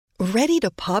Ready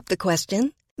to pop the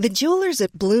question? The jewelers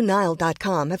at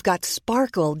BlueNile.com have got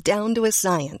sparkle down to a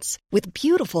science with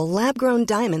beautiful lab-grown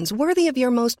diamonds worthy of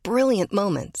your most brilliant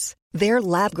moments. Their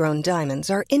lab-grown diamonds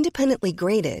are independently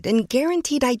graded and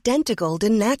guaranteed identical to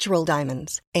natural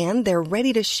diamonds, and they're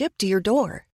ready to ship to your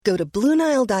door. Go to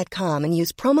BlueNile.com and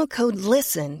use promo code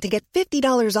LISTEN to get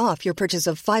 $50 off your purchase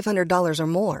of $500 or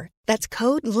more. That's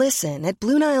code LISTEN at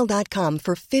BlueNile.com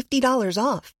for $50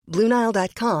 off.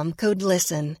 BlueNile.com, code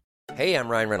LISTEN. Hey, I'm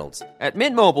Ryan Reynolds. At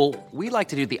Mint Mobile, we like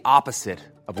to do the opposite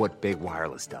of what Big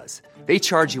Wireless does. They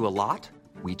charge you a lot,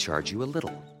 we charge you a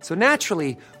little. So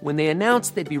naturally, when they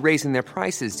announced they'd be raising their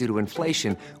prices due to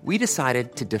inflation, we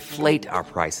decided to deflate our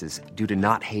prices due to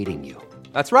not hating you.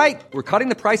 That's right. We're cutting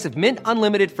the price of Mint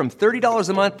Unlimited from $30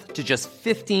 a month to just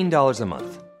 $15 a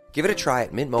month. Give it a try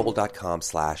at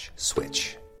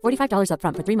mintmobile.com/switch. $45 up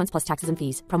front for 3 months plus taxes and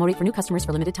fees. Promo rate for new customers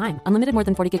for limited time. Unlimited more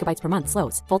than 40 gigabytes per month.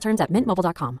 Slows full terms at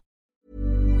mintmobile.com.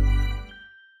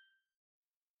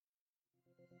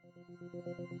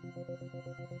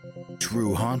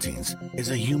 True Hauntings is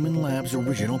a Human Labs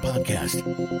original podcast.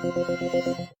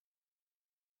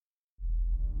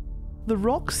 The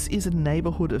Rocks is a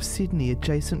neighbourhood of Sydney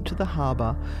adjacent to the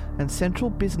harbour and central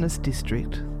business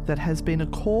district that has been a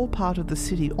core part of the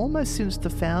city almost since the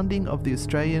founding of the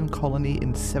Australian colony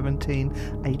in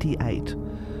 1788.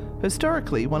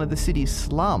 Historically, one of the city's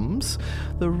slums,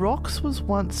 the Rocks was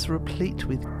once replete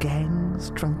with gangs,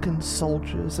 drunken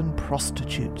soldiers and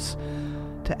prostitutes.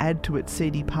 To add to its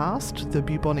seedy past, the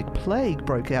bubonic plague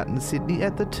broke out in Sydney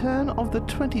at the turn of the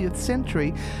 20th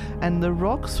century, and the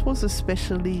Rocks was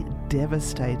especially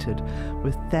devastated,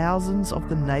 with thousands of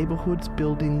the neighbourhood's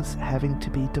buildings having to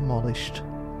be demolished.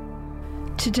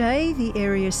 Today, the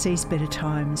area sees better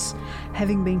times,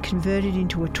 having been converted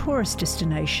into a tourist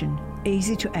destination,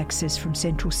 easy to access from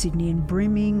central Sydney and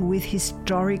brimming with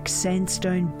historic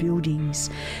sandstone buildings,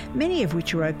 many of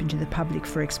which are open to the public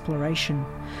for exploration.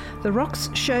 The Rocks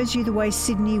shows you the way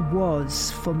Sydney was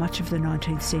for much of the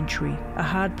 19th century, a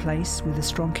hard place with a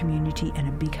strong community and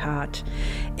a big heart.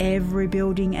 Every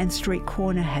building and street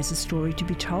corner has a story to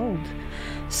be told,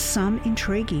 some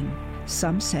intriguing,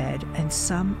 some sad and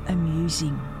some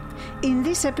amusing. In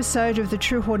this episode of the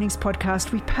True Hauntings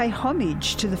podcast, we pay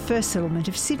homage to the first settlement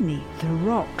of Sydney, the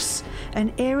Rocks,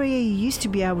 an area you used to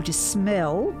be able to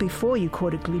smell before you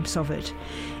caught a glimpse of it.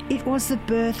 It was the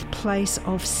birthplace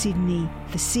of Sydney,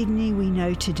 the Sydney we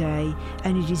know today,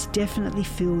 and it is definitely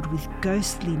filled with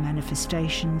ghostly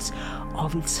manifestations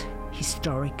of its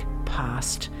historic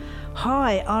past.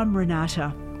 Hi, I'm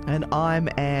Renata. And I'm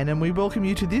Anne, and we welcome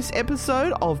you to this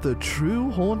episode of the True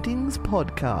Hauntings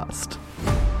podcast.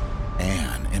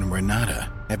 Anne and Renata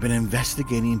have been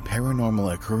investigating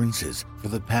paranormal occurrences for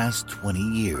the past 20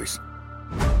 years.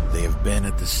 They have been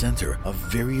at the center of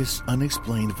various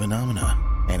unexplained phenomena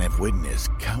and have witnessed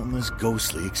countless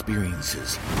ghostly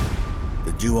experiences.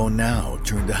 The duo now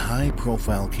turn to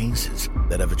high-profile cases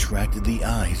that have attracted the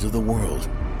eyes of the world.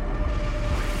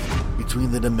 Between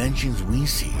the dimensions we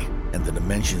see and the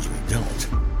dimensions we don't,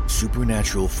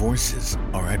 supernatural forces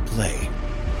are at play.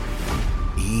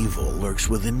 Evil lurks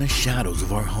within the shadows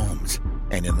of our homes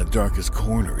and in the darkest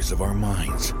corners of our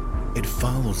minds. It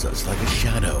follows us like a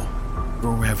shadow,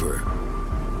 forever.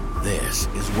 This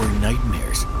is where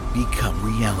nightmares become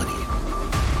reality.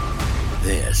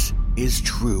 This is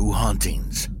True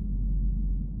Hauntings.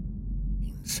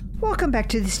 Welcome back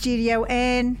to the studio,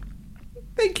 Anne.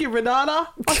 Thank you, Renata.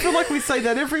 I feel like we say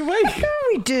that every week.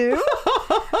 We do.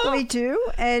 We do.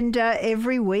 And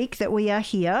every week that we are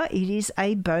here, it is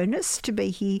a bonus to be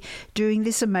here doing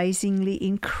this amazingly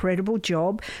incredible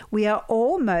job. We are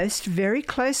almost very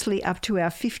closely up to our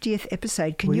 50th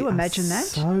episode. Can you imagine that?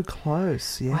 So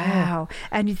close, yeah. Wow.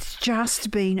 And it's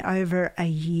just been over a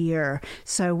year.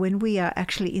 So when we are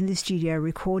actually in the studio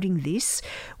recording this,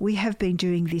 we have been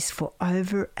doing this for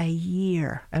over a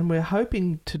year. And we're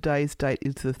hoping today's date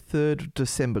is the 3rd of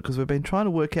December because we've been trying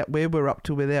to work out where we're up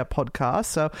to with our podcast.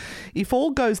 So if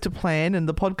all goes to plan and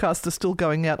the podcast is still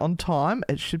going out on time,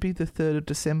 it should be the 3rd of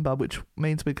December, which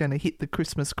means we're going to hit the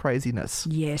Christmas craziness.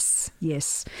 Yes,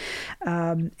 yes.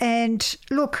 And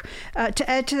look, to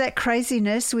add to that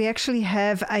craziness, we actually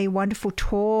have a wonderful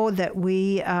tour that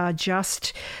we are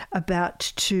just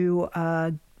about to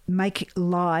make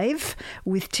live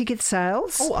with ticket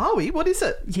sales. Oh, are we? What is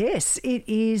it? Yes, it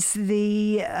is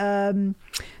the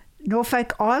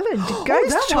Norfolk Island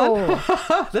Ghost Tour.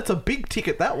 That's a big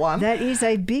ticket, that one. That is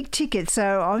a big ticket.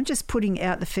 So I'm just putting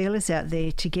out the feelers out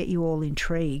there to get you all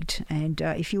intrigued. And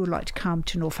if you would like to come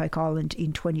to Norfolk Island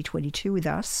in 2022 with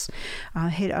us,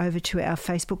 head over to our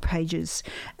Facebook pages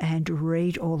and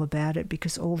read all about it,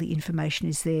 because all the information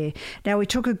is there. Now, we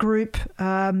took a group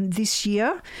this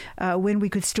year when we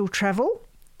could still travel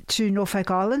to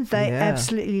Norfolk Island. They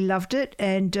absolutely loved it,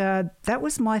 and that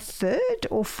was my third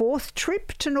or fourth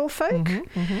trip to Norfolk.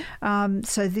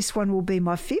 So this one will be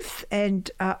my fifth, and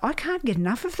I can't get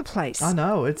enough of the place. I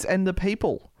know, and the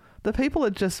people. The people are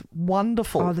just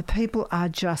wonderful. Oh, the people are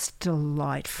just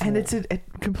delightful. And it's a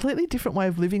completely different way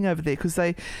of living over there, because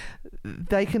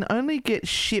they can only get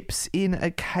ships in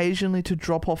occasionally to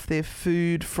drop off their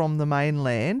food from the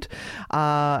mainland,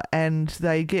 and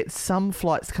they get some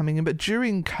flights coming in. But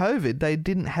during COVID, they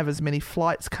didn't have as many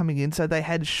flights coming in, so they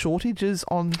had shortages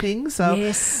on things.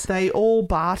 So they all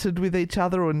bartered with each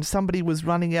other, and somebody was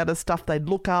running out of stuff, they'd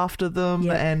look after them,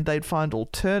 and they'd find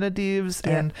alternatives,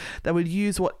 and they would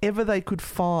use whatever they could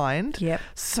find.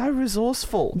 So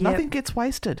resourceful. Nothing gets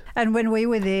wasted. And when we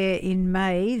were there in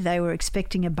May, they were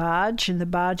expecting a barge, and the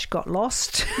barge got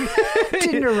lost.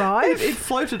 Didn't arrive. It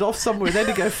floated off somewhere. They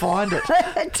had to go find it.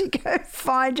 They had to go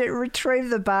find it, retrieve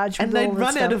the barge. And they'd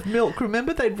run out of milk.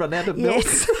 Remember, they'd run out of milk.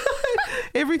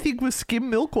 Everything was skim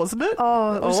milk, wasn't it?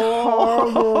 Oh, it was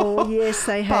horrible. Yes,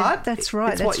 they had. But that's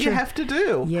right. It's that's what true. you have to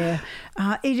do. Yeah.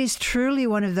 It is truly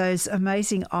one of those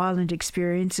amazing island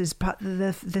experiences. But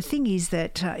the thing is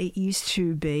that it used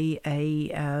to be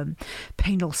a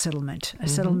penal settlement, a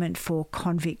settlement for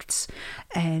convicts.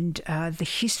 And the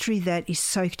history that is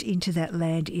soaked into that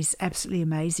land is absolutely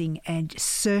amazing. And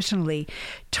certainly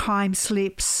time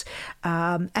slips,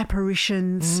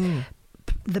 apparitions,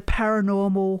 the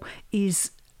paranormal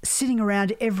is sitting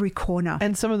around every corner.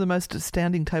 And some of the most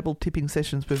astounding table tipping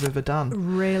sessions we've ever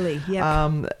done. Really, yeah.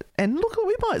 And look,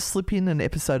 we might slip in an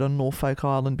episode on Norfolk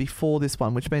Island before this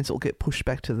one, which means it'll get pushed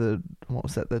back to the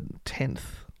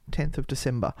 10th of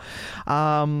December,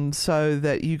 so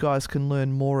that you guys can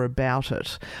learn more about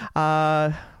it.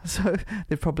 So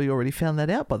they've probably already found that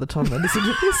out by the time they listen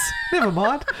to this. Never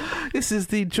mind. This is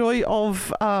the joy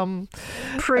of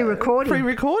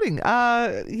pre-recording.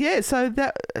 So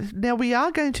that now we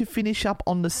are going to finish up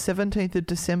on the 17th of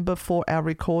December for our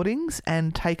recordings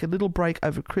and take a little break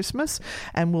over Christmas,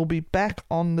 and we'll be back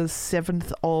on the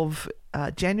 7th of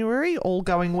January, all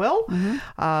going well.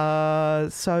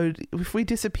 So if we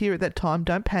disappear at that time,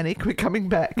 don't panic. We're coming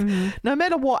back. No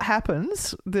matter what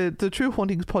happens, the True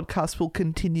Hauntings podcast will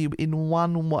continue in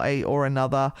one way or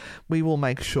another. We will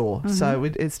make sure. So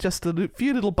it's just a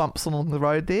few little bumps along the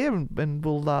road there, and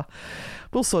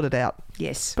we'll sort it out.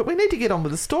 Yes. But we need to get on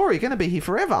with the story. Going to be here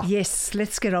forever. Yes,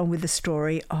 let's get on with the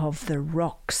story of the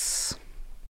rocks.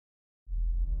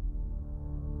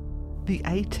 The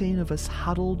 18 of us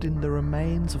huddled in the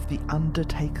remains of the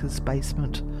Undertaker's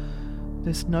basement.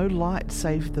 There's no light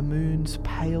save the moon's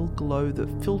pale glow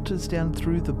that filters down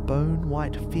through the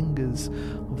bone-white fingers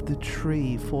of the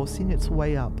tree, forcing its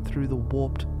way up through the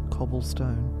warped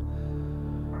cobblestone.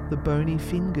 The bony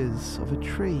fingers of a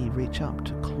tree reach up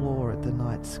to claw at the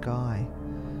night sky.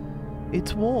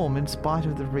 It's warm in spite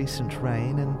of the recent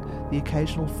rain, and the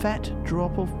occasional fat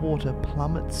drop of water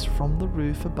plummets from the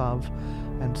roof above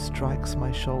and strikes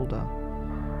my shoulder.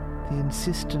 The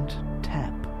insistent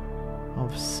tap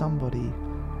of somebody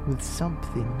with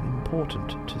something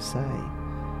important to say.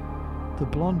 The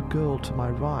blonde girl to my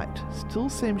right still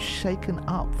seems shaken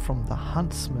up from the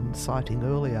huntsman sighting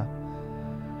earlier.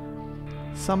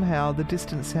 Somehow the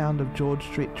distant sound of George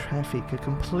Street traffic are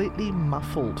completely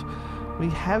muffled. We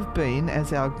have been,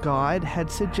 as our guide had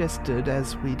suggested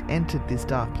as we'd entered this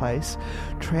dark place,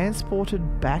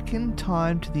 transported back in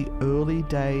time to the early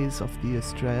days of the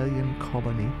Australian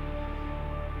colony.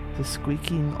 The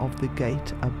squeaking of the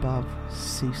gate above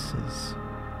ceases.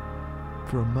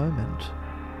 For a moment,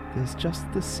 there's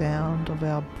just the sound of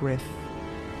our breath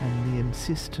and the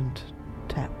insistent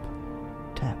tap,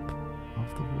 tap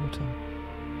of the water.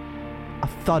 A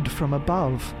thud from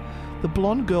above. The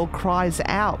blonde girl cries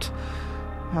out.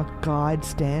 Our guide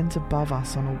stands above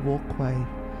us on a walkway.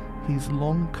 His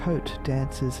long coat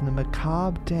dances in a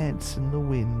macabre dance in the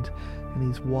wind, and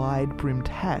his wide-brimmed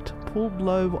hat, pulled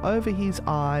low over his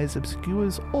eyes,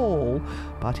 obscures all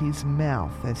but his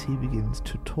mouth as he begins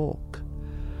to talk.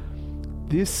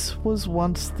 This was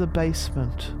once the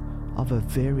basement of a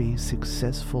very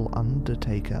successful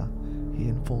undertaker, he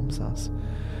informs us.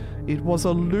 It was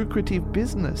a lucrative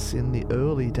business in the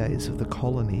early days of the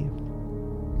colony.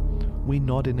 We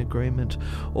nod in agreement.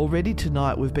 Already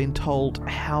tonight we've been told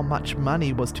how much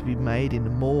money was to be made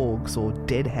in morgues or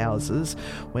dead houses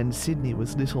when Sydney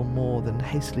was little more than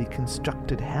hastily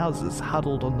constructed houses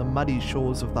huddled on the muddy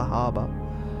shores of the harbour.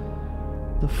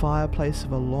 The fireplace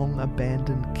of a long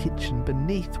abandoned kitchen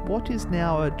beneath what is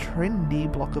now a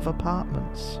trendy block of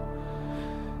apartments.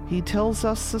 He tells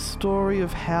us the story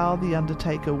of how the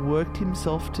undertaker worked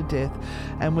himself to death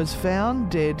and was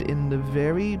found dead in the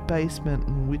very basement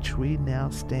in which we now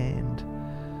stand.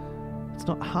 It's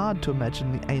not hard to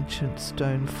imagine the ancient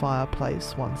stone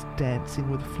fireplace once dancing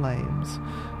with flames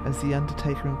as the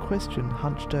undertaker in question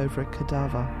hunched over a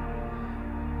cadaver.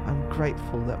 I'm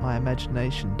grateful that my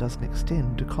imagination doesn't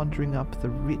extend to conjuring up the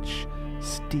rich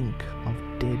stink of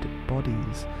dead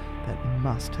bodies that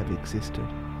must have existed.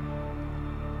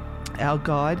 Our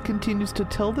guide continues to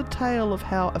tell the tale of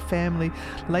how a family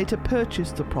later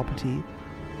purchased the property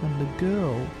and the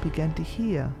girl began to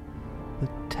hear the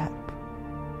tap,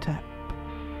 tap,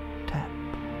 tap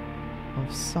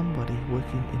of somebody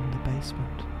working in the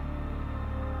basement.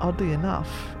 Oddly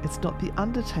enough, it's not the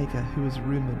undertaker who is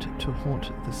rumoured to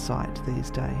haunt the site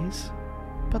these days,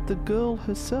 but the girl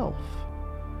herself.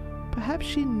 Perhaps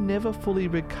she never fully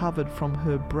recovered from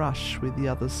her brush with the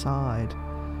other side.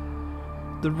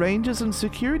 The rangers and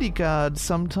security guards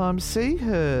sometimes see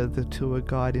her, the tour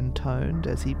guide intoned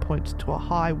as he points to a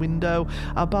high window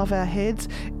above our heads.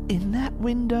 In that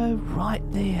window right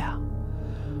there.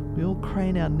 We all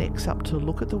crane our necks up to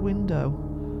look at the window.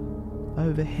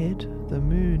 Overhead, the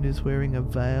moon is wearing a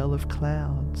veil of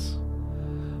clouds.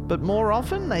 But more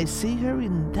often they see her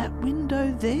in that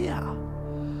window there.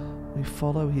 We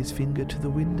follow his finger to the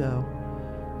window.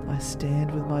 I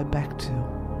stand with my back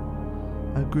to.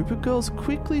 A group of girls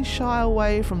quickly shy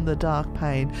away from the dark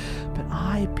pane, but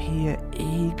I peer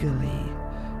eagerly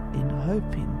in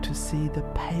hoping to see the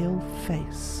pale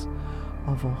face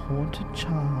of a haunted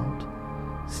child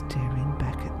staring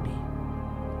back at me.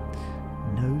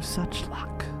 No such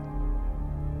luck.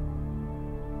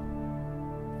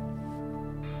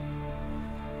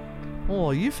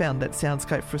 Oh, you found that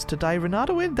soundscape for us today,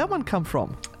 Renata. Where did that one come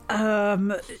from?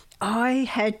 I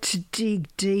had to dig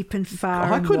deep and far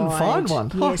and I couldn't wide. find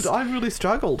one. Yes. I really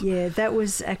struggled. Yeah, that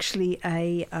was actually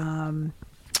a...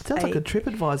 Sounds like a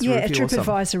TripAdvisor review. Yeah, a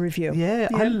TripAdvisor review. Yeah,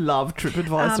 I love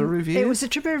TripAdvisor reviews. It was a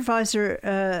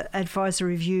TripAdvisor advisor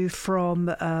review from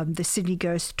the Sydney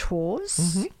Ghost Tours,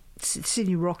 Mm-hmm.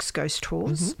 Sydney Rocks Ghost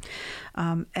Tours.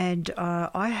 Mm-hmm. And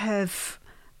I have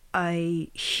a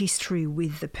history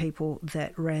with the people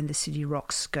that ran the Sydney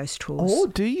Rocks Ghost Tours. Oh,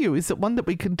 do you? Is it one that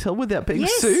we can tell without being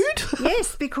sued?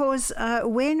 Yes, because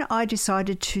when I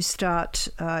decided to start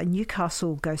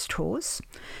Newcastle Ghost Tours,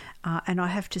 and I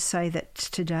have to say that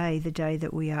today, the day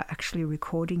that we are actually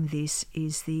recording this,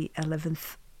 is the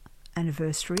 11th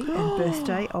anniversary and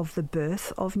birthday of the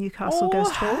birth of Newcastle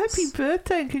Ghost Tours. Happy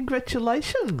birthday and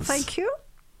congratulations. Thank you.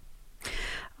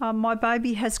 My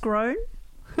baby has grown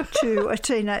to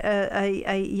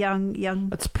a young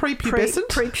It's prepubescent.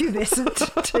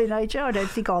 prepubescent teenager. I don't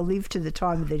think I'll live to the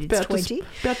time that it's 20.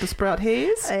 About to sprout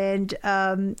hairs. And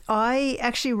I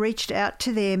actually reached out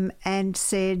to them and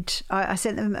said, I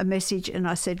sent them a message and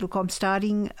I said, look, I'm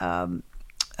starting, I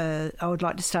would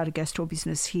like to start a ghost tour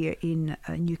business here in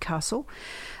Newcastle.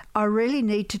 I really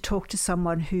need to talk to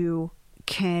someone who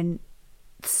can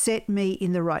set me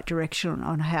in the right direction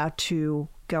on how to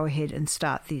go ahead and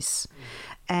start this.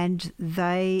 And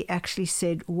they actually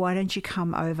said, why don't you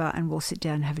come over and we'll sit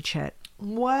down and have a chat.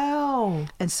 Wow.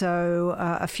 And so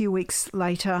a few weeks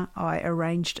later, I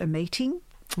arranged a meeting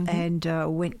and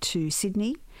went to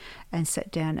Sydney and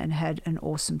sat down and had an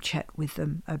awesome chat with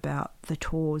them about the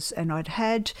tours. And I'd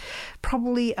had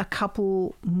probably a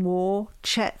couple more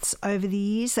chats over the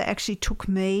years. They actually took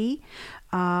me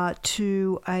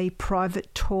to a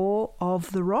private tour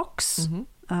of the Rocks.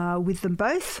 With them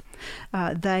both.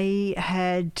 They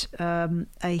had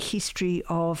a history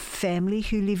of family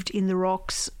who lived in the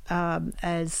Rocks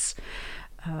as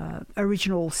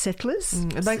original settlers.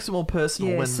 It makes it more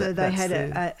personal when so they had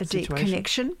a deep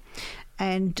connection.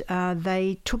 And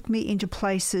they took me into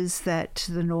places that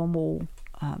the normal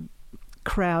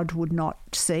crowd would not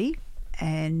see.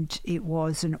 And it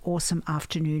was an awesome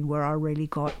afternoon where I really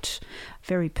got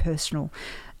very personal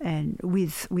and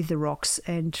with the Rocks,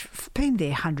 and been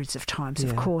there hundreds of times,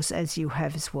 of course, as you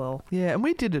have as well. Yeah, and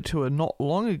we did a tour not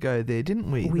long ago there, didn't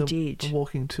we? We did. The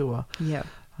walking tour. Yeah.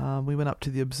 We went up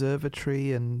to the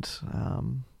observatory and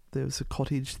there was a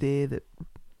cottage there that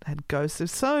had ghosts.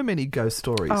 There's so many ghost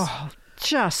stories. Oh,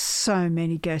 just so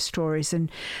many ghost stories,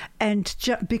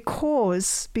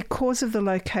 because of the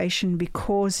location,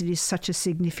 because it is such a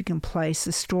significant place,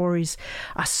 the stories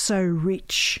are so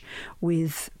rich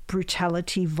with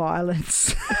brutality,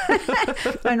 violence,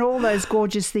 and all those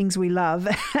gorgeous things we love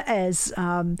as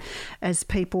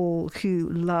people who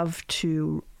love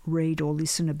to read or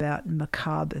listen about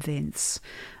macabre events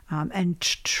and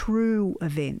true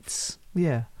events.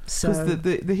 Yeah. So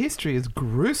the history is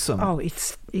gruesome. Oh,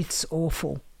 it's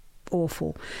awful.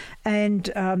 And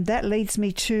that leads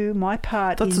me to my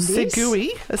part That's in this.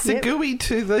 A segue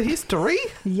to the history.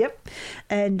 Yep.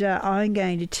 And I'm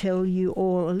going to tell you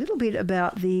all a little bit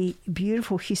about the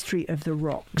beautiful history of the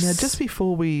rocks. Now, just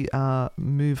before we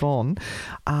move on,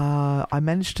 I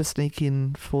managed to sneak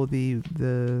in for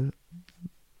the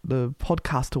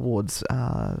podcast awards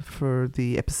for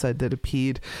the episode that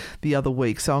appeared the other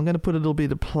week. So I'm going to put a little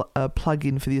bit of plug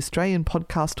in for the Australian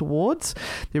Podcast Awards.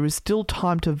 There is still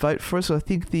time to vote for us. So I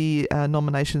think the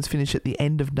nominations finish at the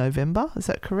end of November. Is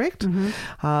that correct?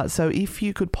 Mm-hmm. So if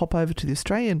you could pop over to the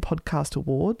Australian Podcast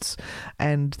Awards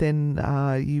and then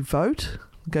you vote,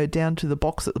 go down to the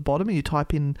box at the bottom and you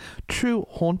type in True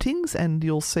Hauntings and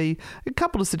you'll see a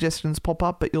couple of suggestions pop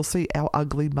up, but you'll see our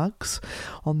ugly mugs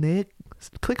on there.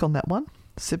 Click on that one,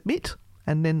 submit,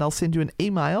 and then they'll send you an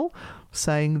email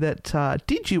saying that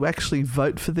did you actually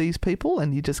vote for these people?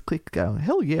 And you just click go,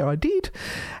 hell yeah, I did.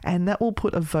 And that will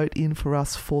put a vote in for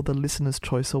us for the Listener's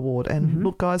Choice Award. And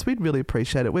look, guys, we'd really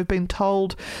appreciate it. We've been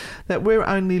told that we're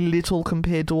only little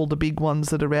compared to all the big ones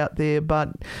that are out there, but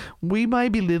we may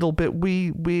be little, but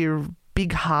we're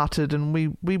big-hearted and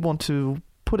we want to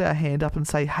put our hand up and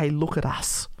say, hey, look at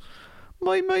us.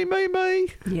 Me.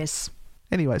 Yes.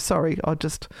 Anyway, sorry, I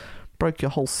just broke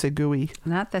your whole segue.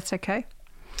 No, that's okay.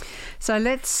 So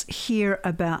let's hear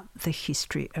about the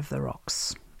history of the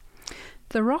Rocks.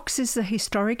 The Rocks is the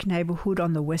historic neighbourhood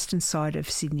on the western side of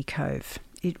Sydney Cove.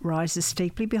 It rises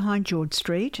steeply behind George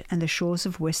Street and the shores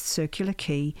of West Circular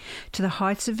Quay to the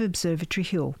heights of Observatory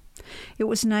Hill. It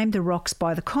was named the Rocks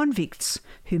by the convicts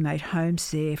who made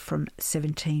homes there from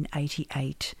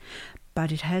 1788,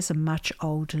 but it has a much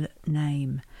older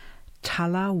name,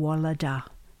 Talawalada,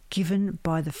 given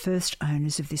by the first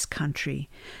owners of this country,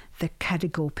 the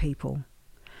Cadigal people.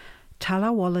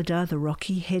 Talawalada, the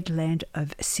rocky headland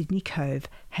of Sydney Cove,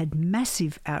 had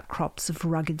massive outcrops of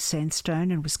rugged sandstone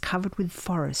and was covered with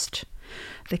forest.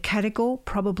 The Cadigal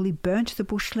probably burnt the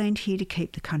bushland here to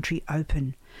keep the country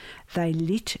open. They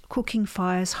lit cooking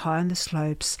fires high on the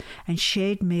slopes and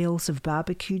shared meals of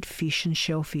barbecued fish and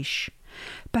shellfish.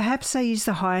 Perhaps they used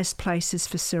the highest places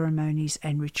for ceremonies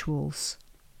and rituals.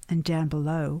 And down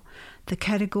below, the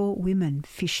Cadigal women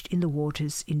fished in the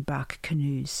waters in bark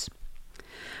canoes.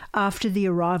 After the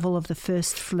arrival of the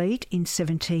First Fleet in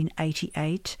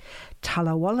 1788,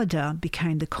 Talawalada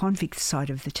became the convict side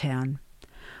of the town.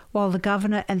 While the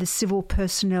governor and the civil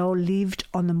personnel lived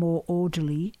on the more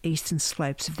orderly eastern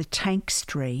slopes of the Tank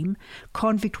Stream,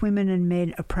 convict women and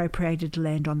men appropriated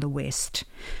land on the west.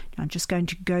 Now, I'm just going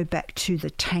to go back to the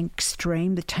Tank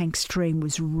Stream. The Tank Stream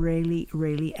was really,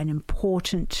 really an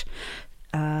important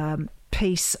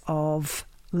piece of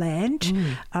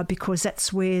land because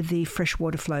that's where the fresh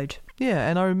water flowed. Yeah,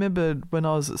 and I remember when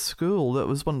I was at school, that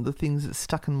was one of the things that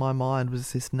stuck in my mind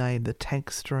was this name, the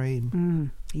Tank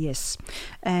Stream. Yes,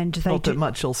 and they not that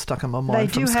much else stuck in my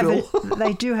mind from school.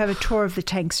 They do have a tour of the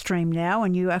Tank Stream now,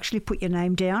 and you actually put your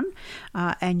name down,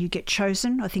 and you get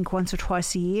chosen, I think, once or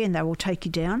twice a year, and they will take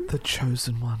you down. The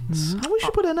chosen ones. Oh, we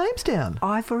should put our names down.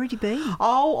 I've already been.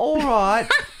 Oh, all right.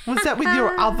 Was that with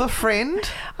your other friend?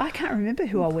 I can't remember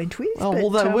who I went with. Oh,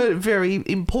 well, they were very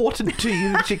important to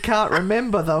you that you can't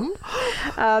remember them.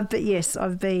 But yes,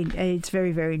 I've been, and it's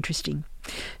very, very interesting.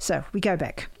 So we go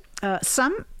back.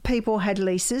 Some people had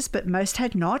leases, but most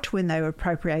had not when they were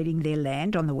appropriating their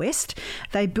land on the west.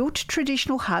 They built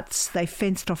traditional huts, they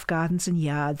fenced off gardens and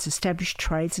yards, established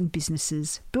trades and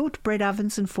businesses, built bread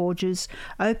ovens and forges,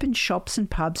 opened shops and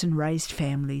pubs and raised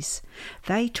families.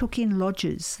 They took in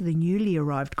lodgers, the newly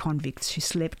arrived convicts who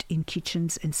slept in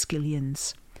kitchens and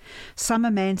skillions. Some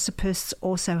emancipists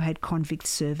also had convict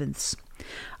servants.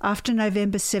 After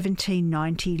November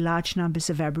 1790, large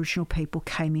numbers of Aboriginal people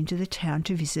came into the town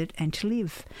to visit and to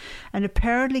live, and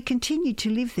apparently continued to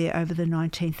live there over the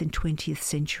 19th and 20th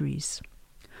centuries.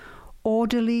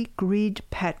 Orderly,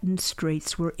 grid-patterned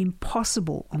streets were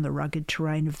impossible on the rugged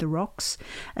terrain of the Rocks,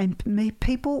 and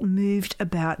people moved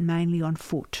about mainly on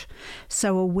foot,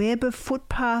 so a web of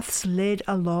footpaths led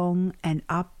along and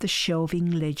up the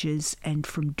shelving ledges and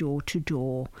from door to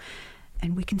door.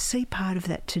 And we can see part of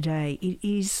that today. It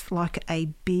is like a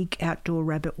big outdoor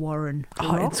rabbit warren.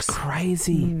 It's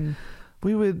crazy.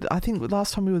 I think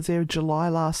last time we were there July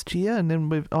last year, and then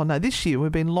this year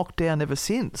we've been locked down ever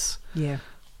since. Yeah.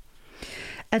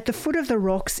 At the foot of the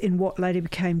rocks in what later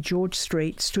became George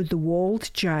Street stood the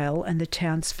walled jail and the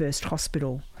town's first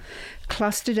hospital.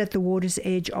 Clustered at the water's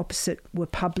edge opposite were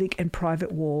public and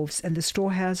private wharves and the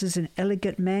storehouses and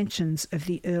elegant mansions of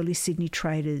the early Sydney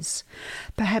traders.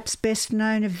 Perhaps best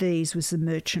known of these was the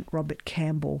merchant Robert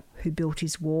Campbell, who built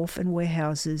his wharf and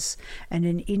warehouses and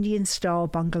an Indian-style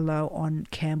bungalow on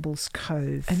Campbell's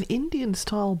Cove. An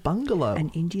Indian-style bungalow? An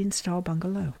Indian-style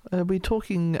bungalow. Are we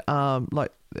talking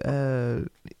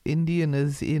Indian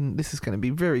as in, this is going to be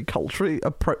very culturally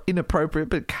inappropriate,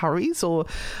 but curries or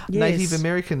Native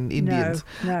American Indians?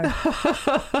 No.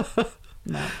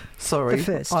 No. Sorry. The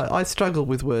first. I struggle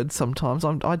with words sometimes.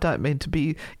 I don't mean to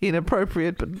be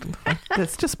inappropriate, but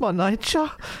that's just my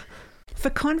nature. For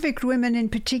convict women in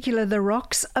particular, the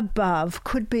rocks above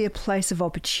could be a place of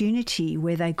opportunity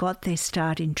where they got their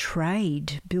start in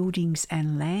trade, buildings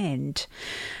and land.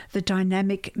 The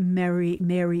dynamic Mary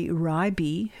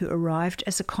Ryby, who arrived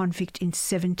as a convict in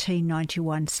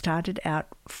 1791, started out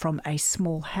from a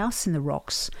small house in the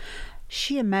rocks.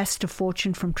 She amassed a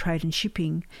fortune from trade and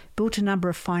shipping, built a number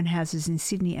of fine houses in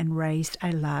Sydney and raised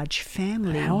a large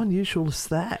family. How unusual is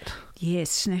that?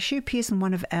 Yes. Now, she appears in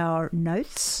one of our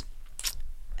notes,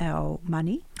 our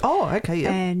money. Oh, okay,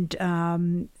 yeah.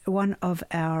 And one of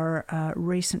our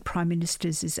recent prime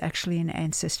ministers is actually an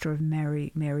ancestor of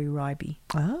Mary Ryby.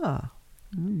 Ah.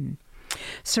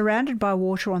 Surrounded by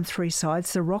water on three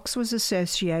sides, the rocks was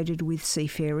associated with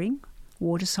seafaring,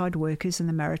 waterside workers and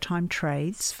the maritime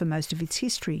trades for most of its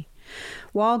history.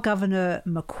 While Governor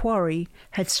Macquarie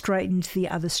had straightened the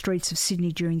other streets of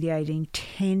Sydney during the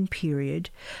 1810 period,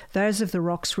 those of the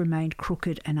rocks remained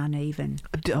crooked and uneven.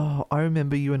 Oh, I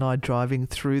remember you and I driving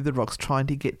through the rocks trying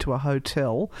to get to a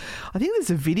hotel. I think there's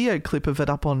a video clip of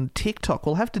it up on TikTok.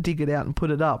 We'll have to dig it out and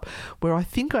put it up, where I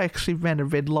think I actually ran a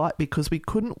red light because we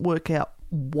couldn't work out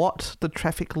what the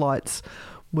traffic lights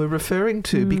were referring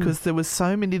to because there were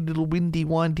so many little windy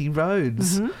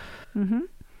roads.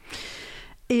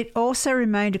 It also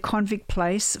remained a convict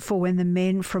place for when the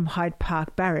men from Hyde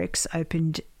Park Barracks,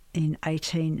 opened in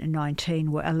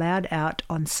 1819, were allowed out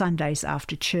on Sundays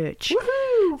after church.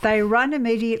 Woohoo! They run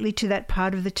immediately to that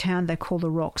part of the town they call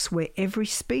the Rocks, where every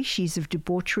species of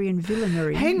debauchery and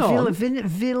villainy... Hang on.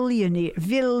 Villainy...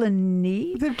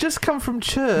 They've just come from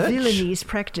church. Villainy is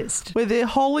practised. Where they're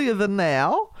holier than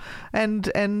thou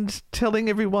and telling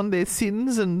everyone their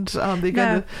sins and they're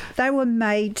going to... they were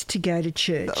made to go to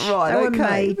church. Right, they were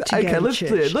made to go to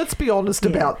church. Let's be honest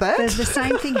about that. The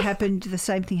same thing happened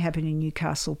in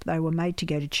Newcastle. They were made to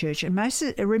go to church. And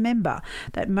remember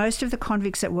that most of the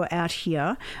convicts that were out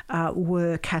here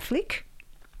were Catholic,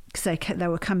 because they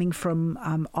were coming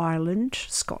from Ireland,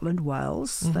 Scotland,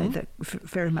 Wales. They're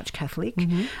very much Catholic.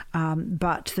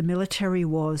 But the military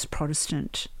was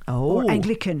Protestant or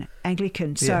Anglican.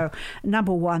 So,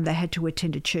 number one, they had to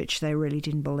attend a church they really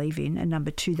didn't believe in. And number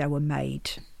two, they were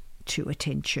made to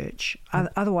attend church.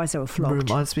 Otherwise, they were flogged.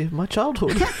 Reminds me of my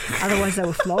childhood. Otherwise, they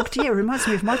were flogged. Yeah, it reminds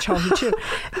me of my childhood too.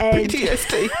 And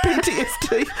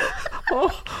PTSD.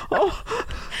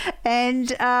 And,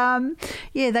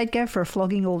 they'd go for a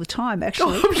flogging all the time,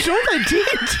 actually. Oh, I'm sure they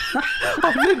did.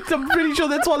 I'm pretty sure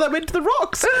that's why they went to the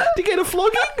Rocks, to get a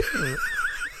flogging.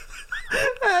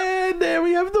 And there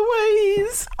we have the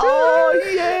Wheeze. Oh,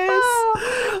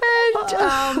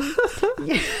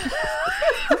 yes.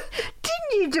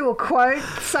 Didn't you do a quote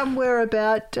somewhere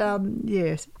about,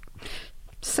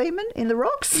 semen in the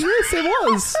rocks? Yes,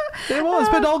 there was,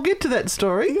 but I'll get to that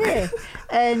story. Yeah.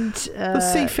 And the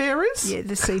seafarers? Yeah,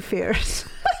 the seafarers.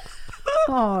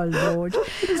 Oh, Lord.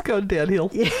 It's going downhill.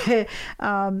 Yeah.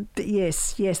 But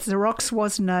yes, the Rocks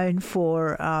was known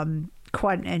for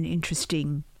quite an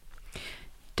interesting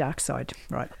dark side,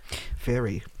 right?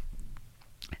 Very.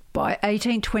 By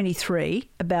 1823,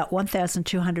 about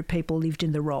 1,200 people lived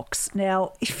in the Rocks.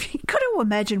 Now, if you've got to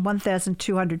imagine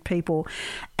 1,200 people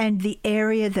and the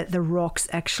area that the Rocks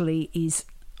actually is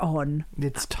on.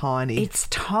 It's tiny. It's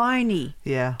tiny.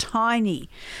 Yeah. Tiny.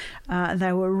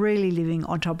 They were really living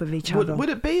on top of each other. Would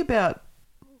it be about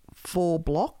 4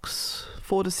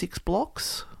 to 6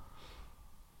 blocks?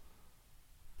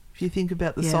 If you think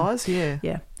about the size, yeah.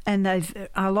 Yeah. And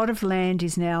a lot of land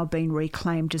is now being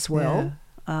reclaimed as well.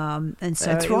 And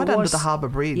so it's right under the harbour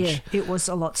bridge. Yeah, it was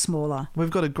a lot smaller. We've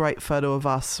got a great photo of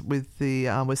us with the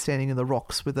we're standing in the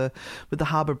rocks with the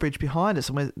harbour bridge behind us,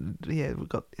 and we've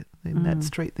got in that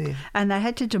street there. And they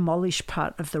had to demolish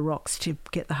part of the rocks to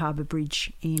get the harbour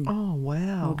bridge in. Oh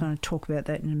wow! We're going to talk about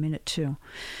that in a minute too.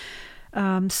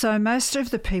 So most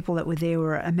of the people that were there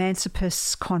were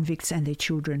emancipists, convicts, and their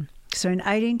children. So in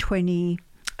 1820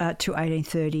 to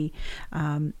 1830.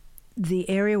 The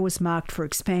area was marked for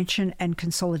expansion and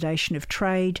consolidation of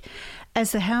trade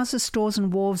as the houses, stores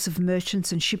and wharves of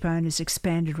merchants and ship owners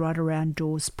expanded right around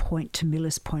Dawes Point to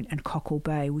Millers Point and Cockle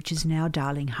Bay, which is now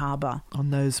Darling Harbour.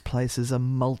 And those places are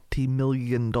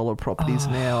multi-million-dollar properties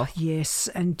now. Yes,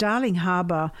 and Darling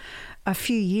Harbour, a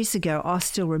few years ago, I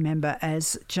still remember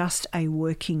as just a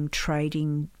working,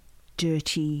 trading,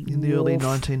 dirty in the early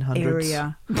 1900s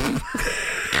area.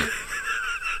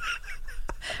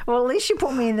 Well, at least you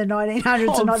put me in the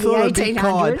 1900s and not the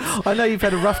 1800s. I know you've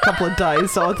had a rough couple of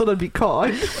days, so I thought I'd be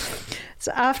kind.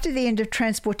 So after the end of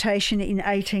transportation in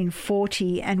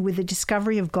 1840 and with the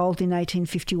discovery of gold in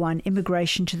 1851,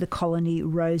 immigration to the colony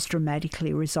rose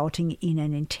dramatically, resulting in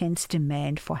an intense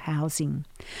demand for housing.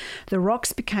 The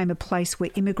Rocks became a place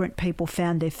where immigrant people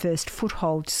found their first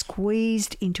foothold,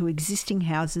 squeezed into existing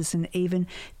houses and even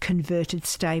converted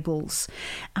stables.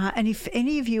 And if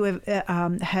any of you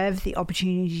have the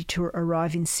opportunity to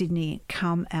arrive in Sydney,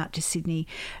 come out to Sydney,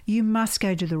 you must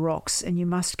go to the Rocks and you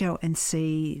must go and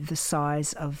see the size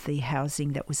of the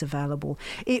housing that was available.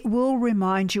 It will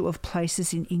remind you of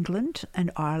places in England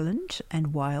and Ireland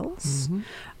and Wales,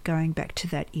 going back to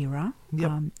that era.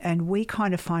 Yep. And we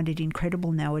kind of find it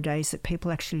incredible nowadays that people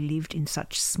actually lived in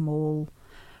such small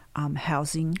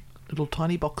housing. Little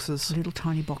tiny boxes.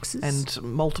 And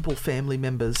multiple family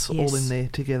members all in there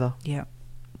together. Yeah,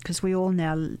 because we all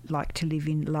now like to live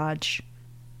in large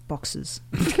boxes.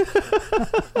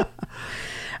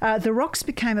 The Rocks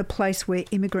became a place where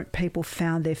immigrant people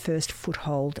found their first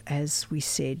foothold, as we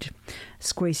said,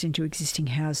 squeezed into existing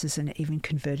houses and even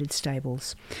converted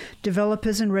stables.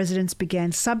 Developers and residents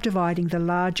began subdividing the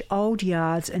large old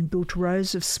yards and built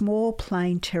rows of small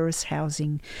plain terrace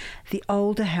housing. The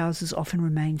older houses often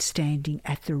remained standing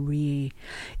at the rear.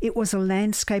 It was a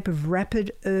landscape of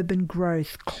rapid urban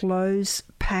growth, close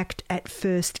packed, at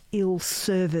first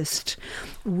ill-serviced,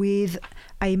 with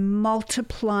a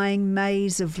multiplying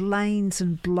maze of lanes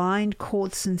and blind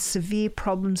courts and severe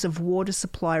problems of water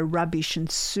supply, rubbish and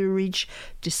sewerage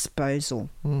disposal.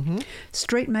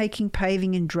 Street making,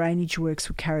 paving and drainage works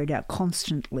were carried out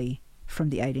constantly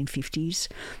from the 1850s,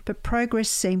 but progress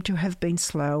seemed to have been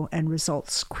slow and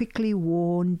results quickly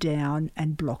worn down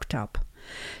and blocked up.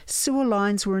 Sewer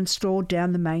lines were installed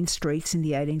down the main streets in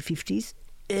the 1850s,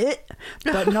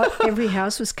 but not every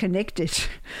house was connected.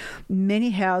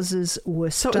 Many houses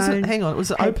were stone. So hang on, it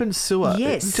was an open sewer.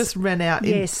 Yes. It just ran out.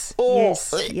 Yes.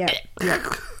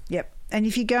 Yep. And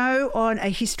if you go on a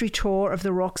history tour of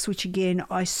the Rocks, which again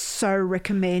I so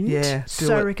recommend,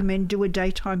 do a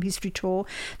daytime history tour.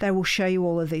 They will show you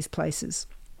all of these places.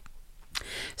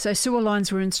 So sewer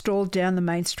lines were installed down the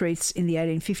main streets in the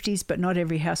 1850s, but not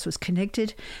every house was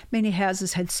connected. Many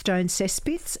houses had stone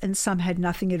cesspits and some had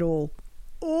nothing at all.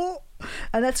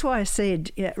 And that's why I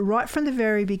said, right from the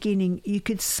very beginning, you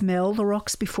could smell the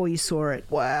Rocks before you saw it.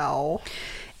 Wow.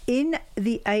 In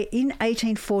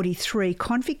 1843,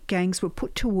 convict gangs were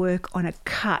put to work on a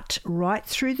cut right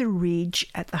through the ridge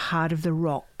at the heart of the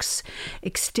Rocks,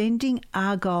 extending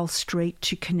Argyle Street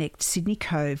to connect Sydney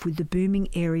Cove with the booming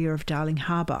area of Darling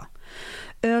Harbour.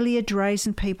 Earlier, drays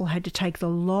and people had to take the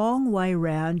long way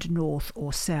round north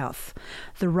or south.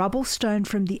 The rubble stone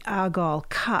from the Argyle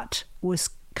cut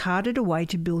was carted away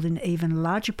to build an even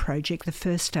larger project, the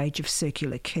first stage of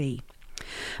Circular Quay.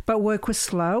 But work was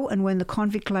slow, and when the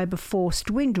convict labour force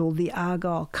dwindled, the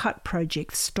Argyle Cut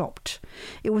project stopped.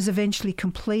 It was eventually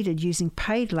completed using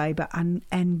paid labour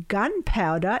and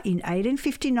gunpowder in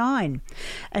 1859,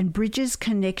 and bridges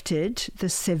connected the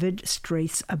severed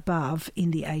streets above in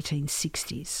the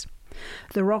 1860s.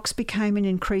 The Rocks became an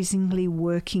increasingly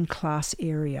working class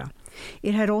area.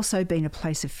 It had also been a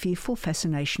place of fearful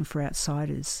fascination for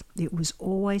outsiders. It was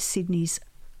always Sydney's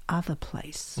other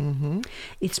place.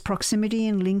 Its proximity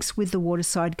and links with the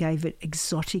waterside gave it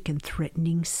exotic and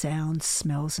threatening sounds,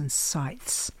 smells and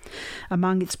sights.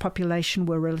 Among its population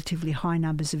were relatively high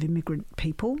numbers of immigrant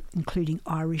people, including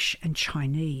Irish and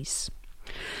Chinese.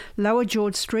 Lower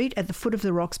George Street at the foot of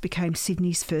the Rocks became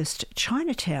Sydney's first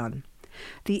Chinatown.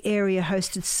 The area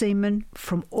hosted seamen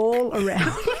from all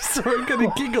around. Sorry, I'm going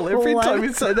to giggle every time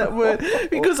you say that word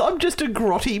because I'm just a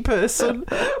grotty person.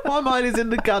 My mind is in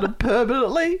the gutter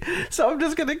permanently, so I'm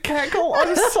just going to cackle.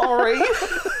 I'm sorry.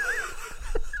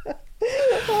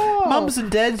 Mums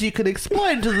and dads, you can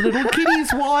explain to the little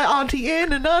kiddies why Auntie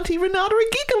Anne and Auntie Renata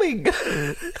are giggling.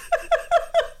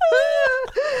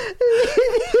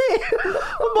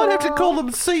 I might have to call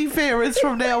them seafarers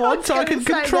from now on so I can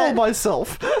control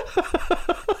myself.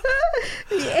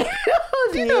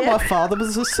 Do you know my father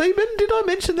was a seaman? Did I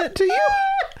mention that to you?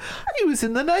 He was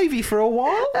in the Navy for a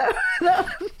while.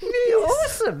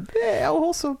 Awesome. Yeah,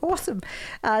 awesome. Awesome.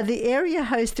 The area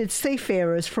hosted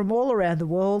seafarers from all around the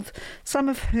world, some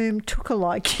of whom took a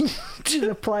liking to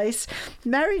the place,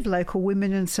 married local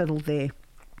women and settled there.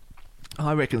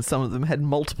 I reckon some of them had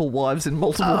multiple wives in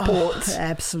multiple ports.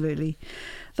 Absolutely.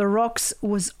 The Rocks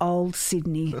was old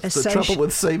Sydney. That's the trouble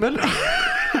with seamen.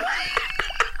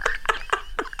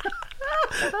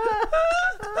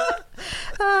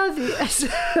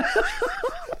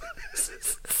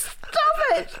 Stop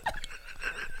it!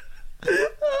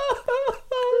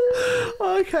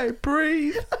 Okay,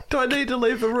 breathe. Do I need to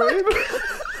leave the room?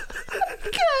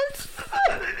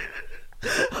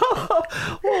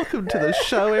 Welcome to the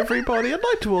show, everybody. I'd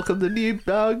like to welcome the new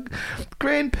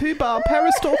Grand Poobah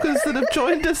Parastalkers that have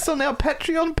joined us on our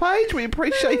Patreon page. We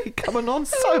appreciate you coming on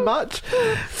so much,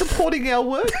 supporting our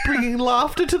work, bringing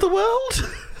laughter to the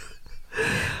world.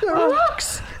 The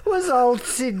Rocks was old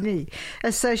Sydney,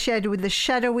 associated with the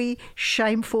shadowy,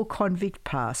 shameful convict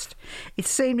past. It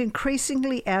seemed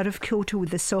increasingly out of kilter with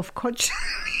the self-conscious...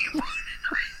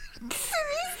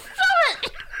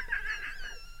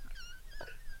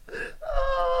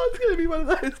 Oh, it's going to be one of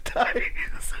those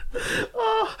days.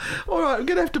 Oh, all right, I'm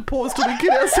going to have to pause till we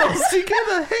get ourselves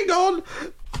together. Hang on.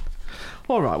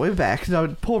 All right, we're back.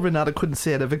 No, poor Renata couldn't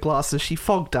see out of her glasses. She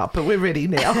fogged up, but we're ready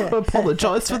now. I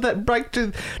apologise for that break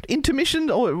to intermission,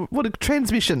 or what, a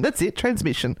transmission. That's it,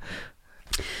 transmission.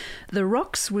 The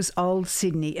Rocks was old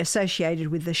Sydney, associated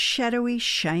with the shadowy,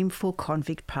 shameful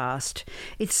convict past.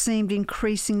 It seemed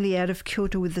increasingly out of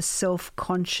kilter with the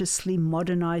self-consciously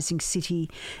modernising city.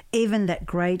 Even that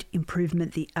great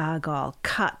improvement, the Argyle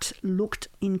Cut, looked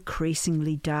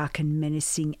increasingly dark and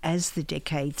menacing as the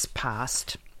decades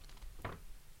passed.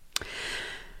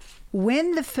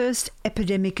 When the first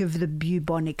epidemic of the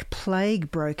bubonic plague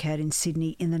broke out in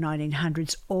Sydney in the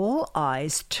 1900s, all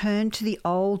eyes turned to the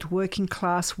old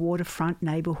working-class waterfront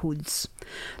neighbourhoods.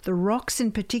 The Rocks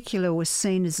in particular were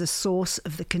seen as a source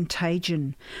of the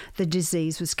contagion. The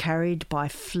disease was carried by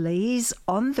fleas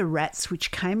on the rats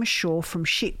which came ashore from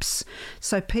ships,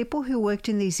 so people who worked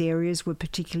in these areas were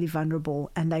particularly vulnerable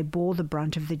and they bore the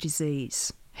brunt of the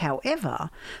disease. However,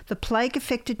 the plague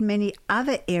affected many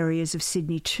other areas of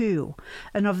Sydney too,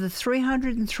 and of the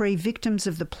 303 victims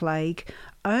of the plague,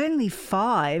 only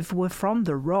 5 were from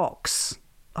the Rocks.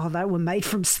 Oh, they were made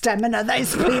from stamina,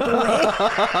 those people there.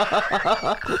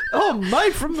 Oh,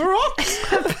 made from the Rocks?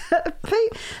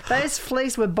 Those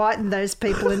fleas were biting those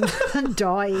people and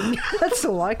dying. That's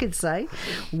all I could say.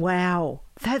 Wow,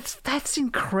 that's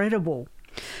incredible.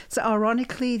 So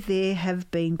ironically, there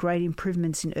have been great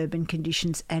improvements in urban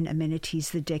conditions and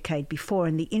amenities the decade before,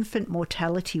 and the infant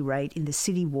mortality rate in the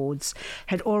city wards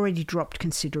had already dropped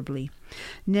considerably.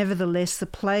 Nevertheless, the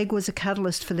plague was a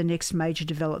catalyst for the next major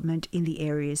development in the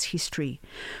area's history.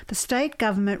 The state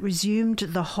government resumed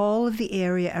the whole of the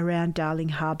area around Darling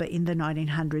Harbour in the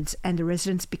 1900s, and the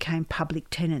residents became public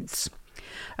tenants.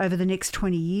 Over the next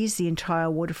 20 years, the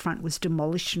entire waterfront was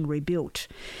demolished and rebuilt.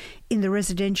 In the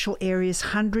residential areas,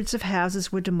 hundreds of houses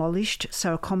were demolished,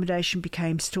 so accommodation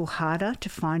became still harder to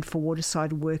find for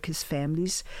waterside workers'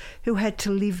 families who had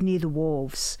to live near the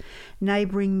wharves.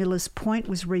 Neighbouring Millers Point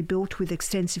was rebuilt with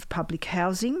extensive public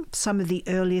housing, some of the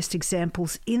earliest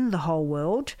examples in the whole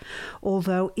world,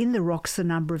 although in the Rocks the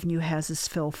number of new houses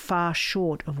fell far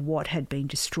short of what had been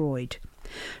destroyed.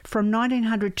 From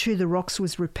 1902, the Rocks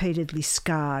was repeatedly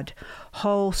scarred.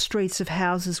 Whole streets of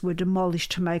houses were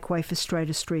demolished to make way for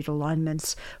straighter street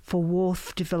alignments, for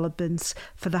wharf developments,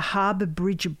 for the Harbour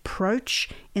Bridge approach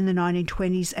in the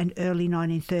 1920s and early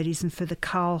 1930s, and for the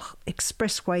Cahill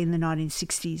Expressway in the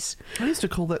 1960s. I used to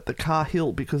call that the Car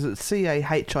Hill because it's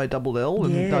Cahill,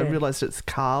 and I realised it's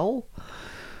Carl.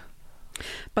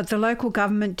 But the local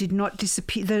government did not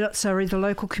disappear. The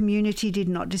local community did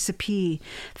not disappear.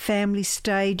 Families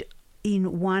stayed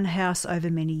in one house over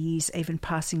many years, even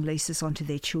passing leases on to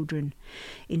their children.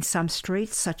 In some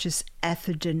streets, such as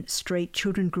Atherton Street,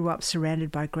 children grew up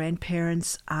surrounded by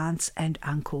grandparents, aunts and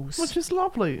uncles. Which is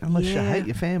lovely, unless you hate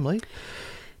your family.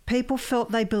 People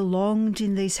felt they belonged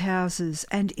in these houses,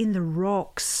 and in the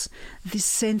Rocks, this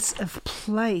sense of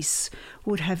place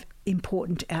would have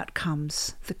important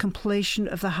outcomes. The completion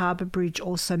of the harbour bridge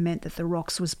also meant that the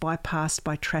Rocks was bypassed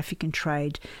by traffic and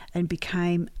trade and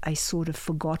became a sort of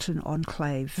forgotten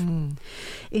enclave.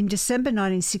 In December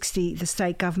 1960, the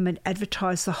state government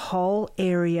advertised the whole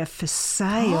area for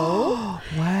sale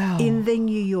in the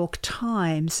New York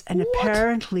Times, and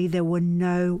apparently there were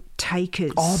no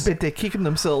takers. Oh, I bet they're kicking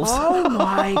themselves. Oh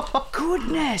my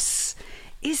goodness.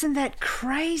 Isn't that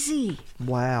crazy?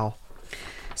 Wow.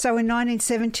 So in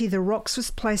 1970, the Rocks was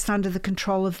placed under the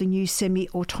control of the new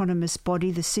semi-autonomous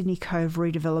body, the Sydney Cove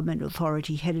Redevelopment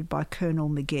Authority, headed by Colonel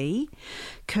McGee.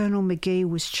 Colonel McGee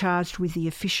was charged with the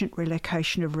efficient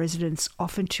relocation of residents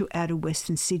often to outer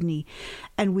Western Sydney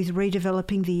and with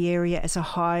redeveloping the area as a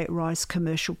high-rise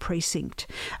commercial precinct.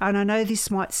 And I know this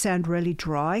might sound really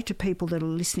dry to people that are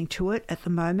listening to it at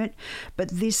the moment, but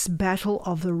this Battle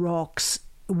of the Rocks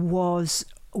was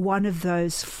one of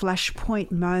those flashpoint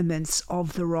moments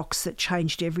of the Rocks that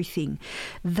changed everything.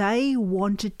 They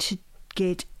wanted to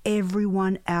get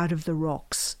everyone out of the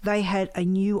Rocks. They had a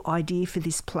new idea for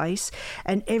this place,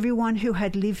 and everyone who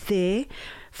had lived there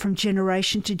from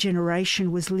generation to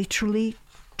generation was literally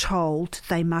told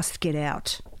they must get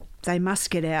out. They must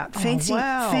get out.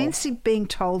 Fancy being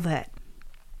told that.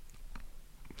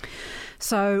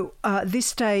 So by this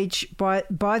stage,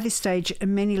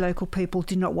 many local people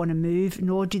did not want to move,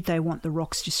 nor did they want the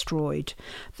Rocks destroyed.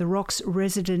 The Rocks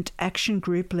Resident Action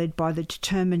Group, led by the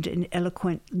determined and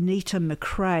eloquent Nita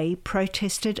McRae,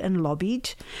 protested and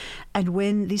lobbied. And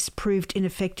when this proved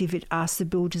ineffective, it asked the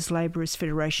Builders Labourers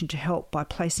Federation to help by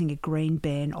placing a green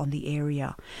ban on the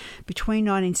area. Between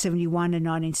 1971 and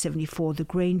 1974, the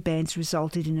green bans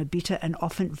resulted in a bitter and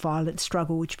often violent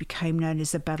struggle which became known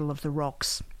as the Battle of the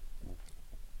Rocks.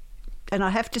 And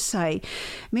I have to say,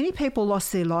 many people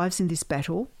lost their lives in this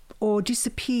battle or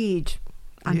disappeared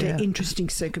under interesting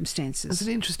circumstances. It's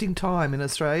an interesting time in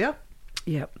Australia.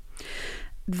 Yep.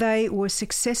 They were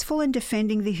successful in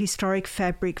defending the historic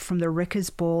fabric from the wrecker's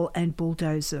ball and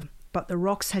bulldozer, but the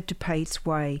Rocks had to pay its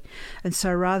way. And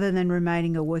so rather than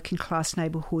remaining a working-class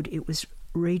neighbourhood, it was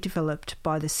redeveloped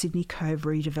by the Sydney Cove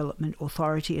Redevelopment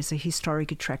Authority as a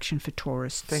historic attraction for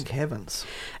tourists. Thank heavens.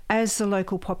 As the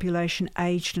local population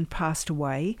aged and passed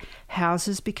away,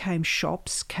 houses became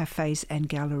shops, cafes and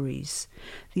galleries.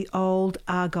 The old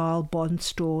Argyle Bond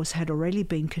stores had already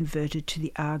been converted to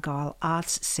the Argyle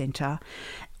Arts Centre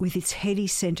with its heady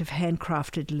scent of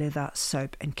handcrafted leather,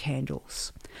 soap and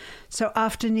candles. So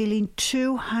after nearly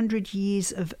 200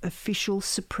 years of official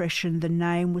suppression, the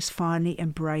name was finally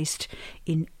embraced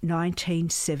in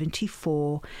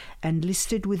 1974 and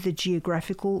listed with the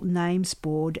Geographical Names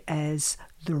Board as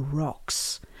the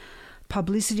Rocks.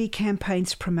 Publicity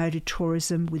campaigns promoted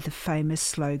tourism with the famous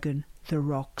slogan, The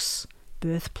Rocks,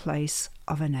 birthplace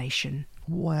of a nation.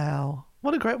 Wow.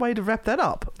 What a great way to wrap that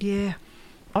up. Yeah.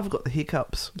 I've got the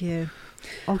hiccups. Yeah.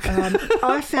 Okay.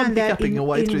 I found that in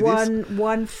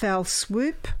one fell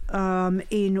swoop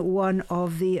in one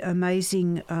of the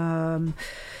amazing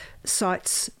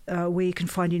sites where you can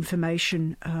find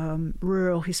information,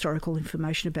 rural historical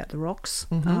information about the Rocks.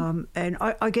 Mm-hmm. And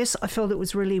I guess I felt it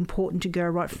was really important to go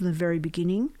right from the very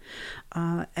beginning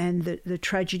and the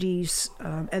tragedies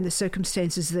and the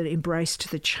circumstances that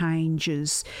embraced the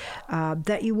changes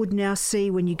that you would now see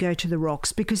when you go to the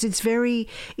Rocks, because it's very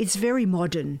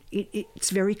modern.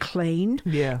 It's very clean.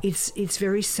 Yeah. It's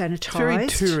very sanitised.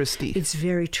 It's very touristy. It's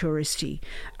very touristy.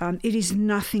 It is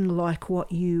nothing like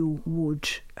what you would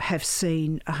have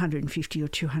seen 150 or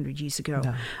 200 years ago.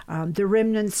 No. The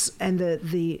remnants and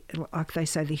the like they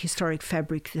say, the historic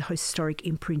fabric, the historic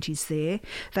imprint is there.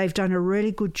 They've done a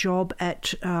really good job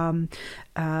at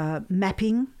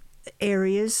mapping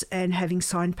areas and having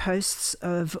signposts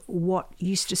of what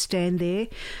used to stand there.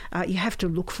 You have to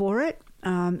look for it.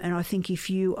 And I think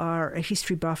if you are a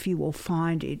history buff, you will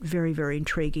find it very, very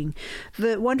intriguing.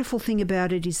 The wonderful thing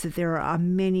about it is that there are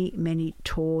many, many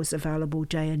tours available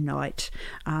day and night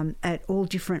at all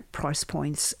different price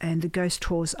points, and the ghost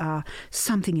tours are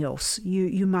something else.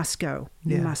 You must go.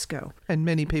 You must go. And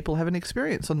many people have an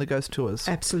experience on the ghost tours.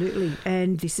 Absolutely.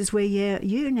 And this is where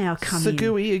you now come in.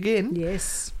 Sagui again.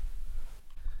 Yes.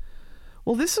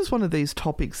 Well, this is one of these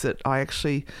topics that I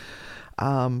actually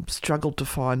struggled to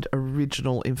find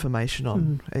original information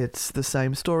on. It's the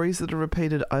same stories that are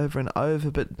repeated over and over,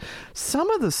 but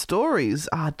some of the stories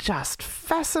are just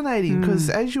fascinating because,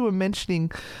 as you were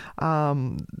mentioning,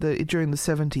 during the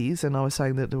 70s, and I was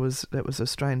saying that that was a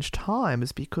strange time,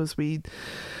 is because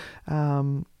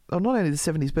not only the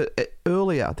 70s, but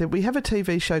earlier, we have a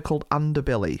TV show called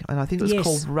Underbelly, and I think it was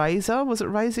called Razor. Was it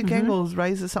Razor Gang or was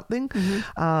Razor something?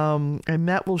 And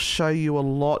that will show you a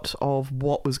lot of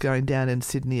what was going down in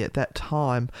Sydney at that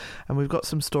time, and we've got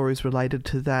some stories related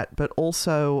to that. But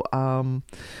also,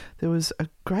 there was a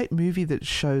great movie that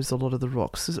shows a lot of the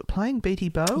rocks. Is it playing Beatty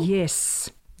Bow? Yes.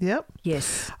 Yep.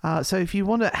 Yes. So if you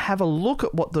want to have a look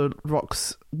at what the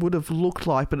rocks would have looked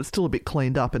like, but it's still a bit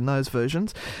cleaned up in those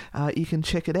versions, you can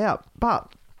check it out.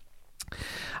 But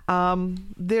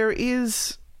there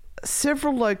is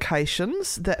several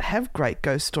locations that have great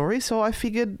ghost stories, so I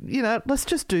figured, let's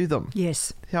just do them.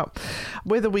 Yes. Yep.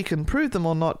 Whether we can prove them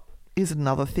or not is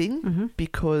another thing,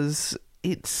 because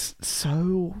it's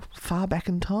so far back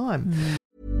in time.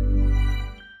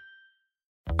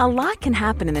 A lot can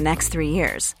happen in the next 3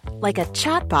 years. Like a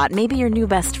chatbot may be your new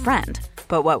best friend.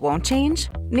 But what won't change?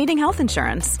 Needing health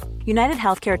insurance. United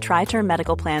Healthcare Tri-Term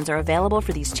Medical Plans are available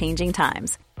for these changing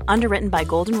times. Underwritten by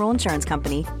Golden Rule Insurance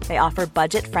Company, they offer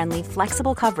budget-friendly,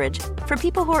 flexible coverage for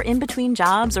people who are in between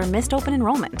jobs or missed open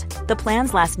enrollment. The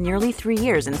plans last nearly 3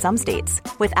 years in some states,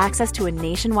 with access to a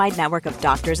nationwide network of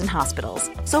doctors and hospitals.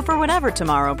 So for whatever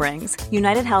tomorrow brings,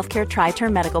 United Healthcare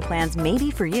Tri-Term Medical Plans may be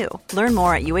for you. Learn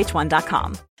more at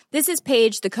uh1.com. This is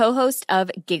Paige, the co-host of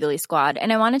Giggly Squad,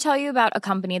 and I want to tell you about a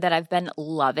company that I've been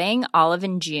loving,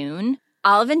 Olive & June.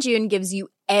 Olive & June gives you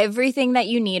everything that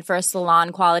you need for a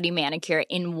salon-quality manicure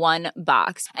in one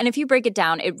box. And if you break it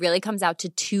down, it really comes out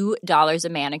to $2 a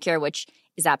manicure, which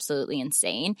is absolutely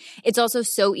insane. It's also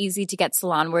so easy to get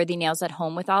salon-worthy nails at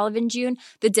home with Olive & June.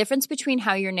 The difference between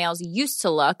how your nails used to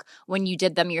look when you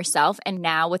did them yourself and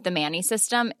now with the Mani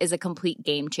system is a complete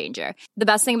game changer. The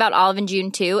best thing about Olive &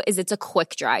 June, too, is it's a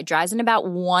quick dry. Dries in about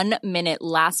 1 minute,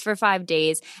 lasts for 5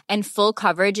 days, and full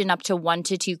coverage in up to 1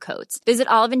 to 2 coats. Visit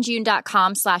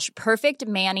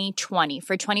oliveandjune.com/perfectmani20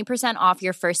 for 20% off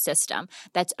your first system.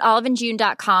 That's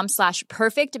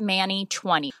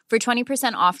oliveandjune.com/perfectmani20 for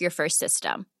 20% off your first system.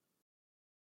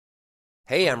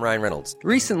 Hey, I'm Ryan Reynolds.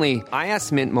 Recently, I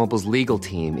asked Mint Mobile's legal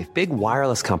team if big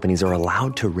wireless companies are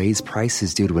allowed to raise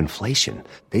prices due to inflation.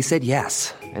 They said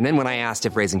yes. And then when I asked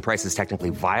if raising prices technically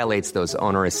violates those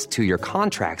onerous 2-year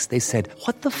contracts, they said,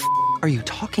 "What the f*** are you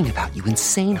talking about, you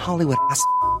insane Hollywood ass?"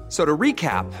 So to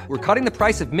recap, we're cutting the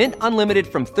price of Mint Unlimited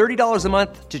from $30 a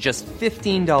month to just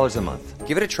 $15 a month.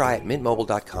 Give it a try at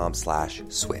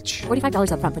mintmobile.com/switch.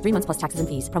 $45 up front for 3 months plus taxes and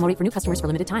fees. Promo rate for new customers for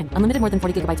limited time. Unlimited more than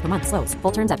 40 gigabytes per month. Slows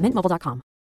full terms at mintmobile.com.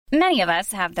 Many of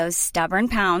us have those stubborn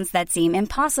pounds that seem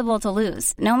impossible to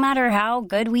lose, no matter how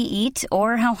good we eat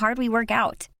or how hard we work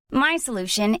out. My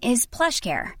solution is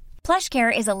PlushCare.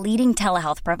 PlushCare is a leading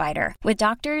telehealth provider with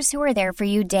doctors who are there for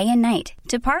you day and night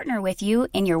to partner with you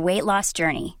in your weight loss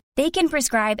journey. They can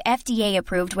prescribe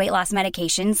FDA-approved weight loss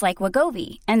medications like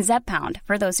Wegovy and Zepbound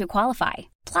for those who qualify.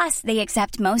 Plus, they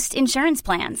accept most insurance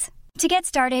plans. To get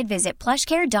started, visit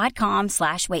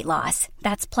plushcare.com/weightloss.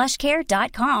 That's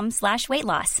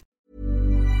plushcare.com/weightloss.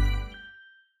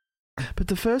 But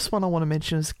the first one I want to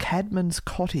mention is Cadman's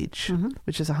Cottage,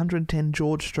 which is 110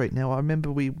 George Street. Now, I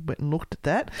remember we went and looked at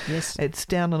that. Yes. It's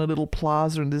down on a little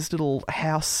plaza and this little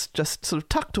house just sort of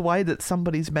tucked away that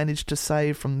somebody's managed to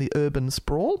save from the urban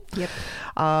sprawl. Yep.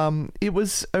 It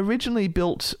was originally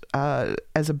built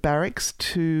as a barracks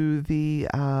to the...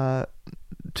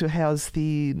 to house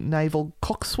the naval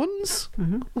coxswains,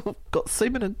 got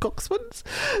seamen and coxswains,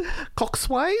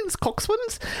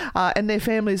 and their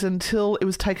families until it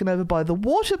was taken over by the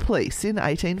water police in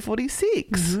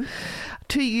 1846.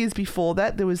 2 years before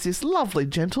that, there was this lovely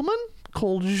gentleman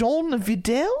called Jean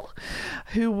Vidal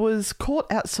who was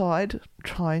caught outside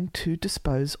trying to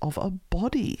dispose of a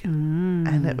body.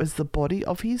 And it was the body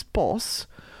of his boss,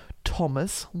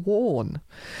 Thomas Warne,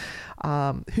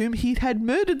 whom he'd had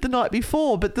murdered the night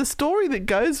before. But the story that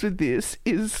goes with this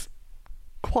is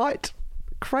quite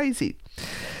crazy.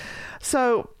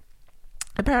 So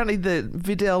apparently the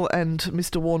Vidal and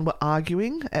Mr. Warne were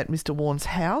arguing at Mr. Warne's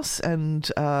house, and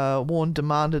Warne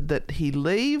demanded that he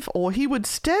leave or he would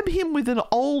stab him with an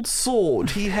old sword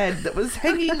he had that was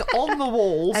hanging on the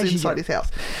walls inside his house.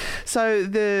 So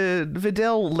the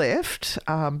Vidal left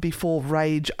before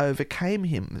rage overcame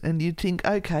him, and you'd think,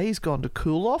 okay, he's gone to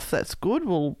cool off, that's good,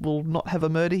 we'll not have a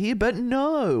murder here. But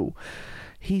no,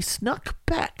 he snuck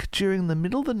back during the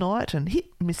middle of the night and hit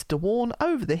Mr. Warne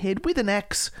over the head with an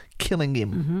axe, killing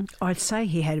him. I'd say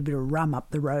he had a bit of rum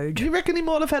up the road. Do you reckon he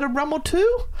might have had a rum or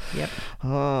two? Yep.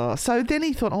 So then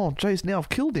he thought, oh, geez, now I've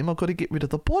killed him, I've got to get rid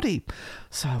of the body.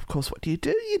 So, of course, what do? You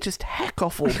just hack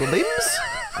off all the limbs.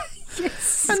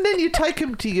 Yes. And then you take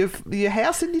him to your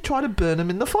house and you try to burn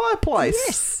him in the fireplace.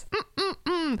 Yes.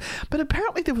 But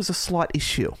apparently there was a slight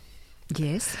issue.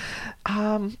 Yes.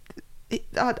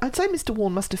 I'd say Mr.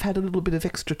 Warne must have had a little bit of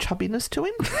extra chubbiness to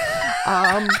him.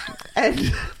 And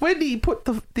when he put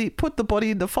the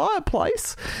body in the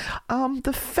fireplace,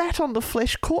 the fat on the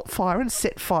flesh caught fire and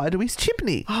set fire to his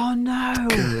chimney. Oh,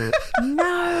 no.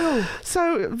 No.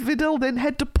 So Vidal then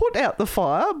had to put out the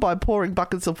fire by pouring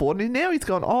buckets of water. And now he's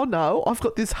gone, oh, no, I've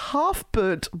got this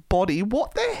half-burnt body.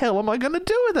 What the hell am I going to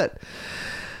do with it?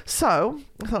 So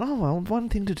I thought, oh, well, one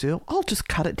thing to do, I'll just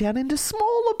cut it down into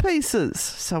smaller pieces.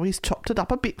 So he's chopped it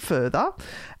up a bit further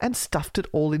and stuffed it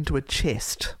all into a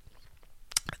chest.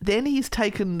 Then he's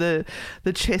taken the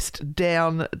chest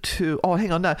down to... Oh,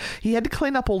 hang on, no. He had to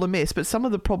clean up all the mess, but some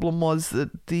of the problem was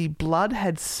that the blood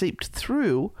had seeped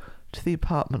through to the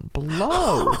apartment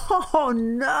below. Oh,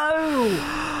 no.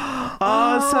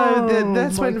 So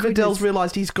that's when goodness. Vidal's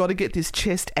realised he's got to get this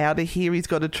chest out of here. He's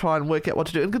got to try and work out what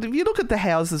to do. And if you look at the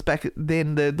houses back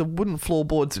then, the wooden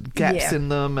floorboards had gaps in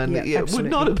them, and it would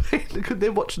not have been...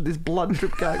 They're watching this blood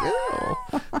drip going,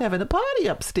 oh, having a party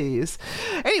upstairs.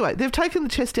 Anyway, they've taken the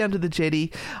chest down to the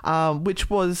jetty, which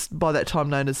was by that time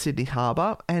known as Sydney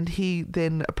Harbour, and he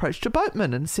then approached a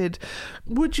boatman and said,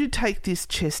 would you take this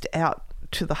chest out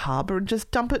to the harbour and just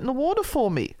dump it in the water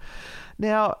for me?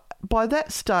 Now, by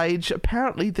that stage,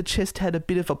 apparently the chest had a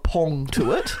bit of a pong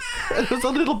to it. It was a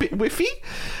little bit whiffy.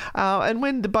 And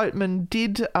when the boatman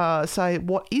did say,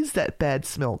 what is that bad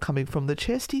smell coming from the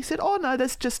chest? He said, oh, no,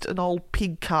 that's just an old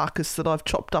pig carcass that I've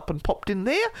chopped up and popped in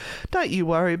there. Don't you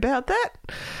worry about that.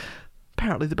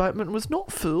 Apparently the boatman was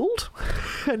not fooled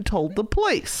and told the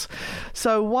police.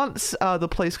 So once the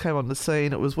police came on the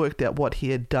scene, it was worked out what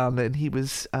he had done, and he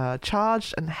was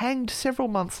charged and hanged several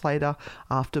months later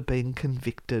after being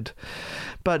convicted.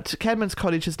 But Cadman's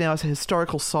Cottage is now a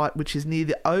historical site which is near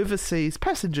the overseas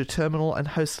passenger terminal and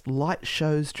hosts light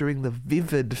shows during the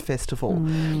Vivid Festival.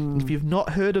 If you've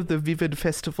not heard of the Vivid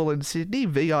Festival in Sydney,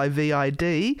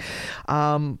 VIVID,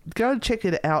 go and check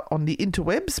it out on the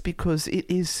interwebs because it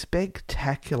is spectacular.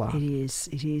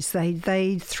 It is.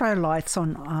 They throw lights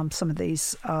on some of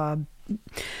these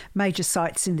major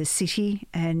sites in the city,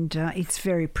 and it's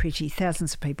very pretty.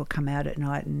 Thousands of people come out at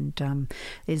night, and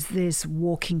there's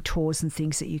walking tours and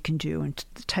things that you can do, and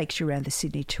it takes you around the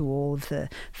Sydney to all of the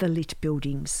lit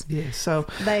buildings. Yeah, so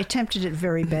they attempted it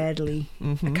very badly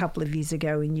a couple of years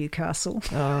ago in Newcastle.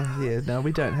 Oh yeah, no,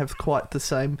 we don't have quite the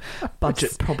same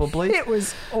budget probably. It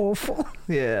was awful.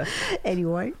 Yeah.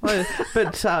 Anyway,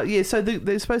 but so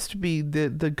there's supposed to be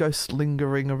the ghosts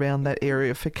lingering around that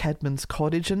area for Cadman's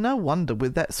Cottage, and no wonder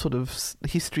with that sort of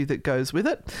history that goes with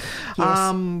it.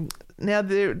 Yes. Now,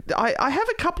 I have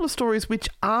a couple of stories which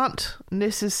aren't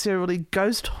necessarily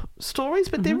ghost stories,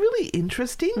 but they're really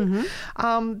interesting.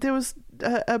 There was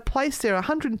a place there,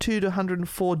 102 to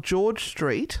 104 George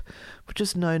Street, which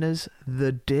is known as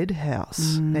the Dead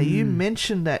House. Now, you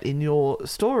mentioned that in your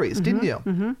stories, didn't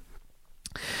you?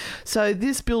 So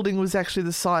this building was actually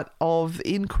the site of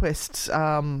inquests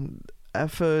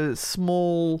for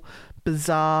small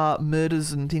bizarre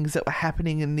murders and things that were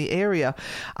happening in the area.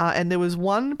 And there was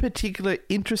one particular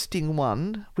interesting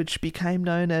one which became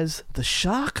known as the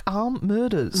Shark Arm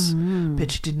Murders.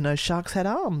 Bet you didn't know sharks had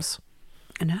arms.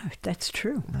 No, that's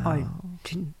true. No. I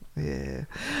didn't. Yeah.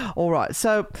 All right.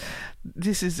 So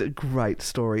this is a great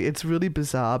story. It's really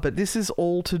bizarre, but this is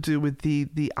all to do with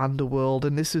the underworld,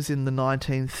 and this was in the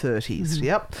 1930s.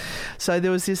 Yep. So there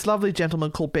was this lovely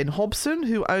gentleman called Ben Hobson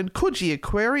who owned Coogee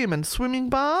Aquarium and Swimming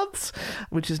Baths,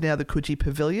 which is now the Coogee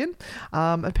Pavilion.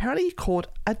 Apparently he caught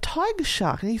a tiger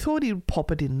shark, and he thought he'd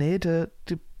pop it in there to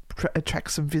attract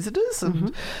some visitors,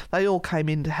 and they all came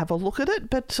in to have a look at it.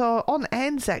 But on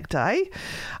Anzac Day,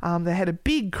 they had a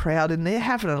big crowd in there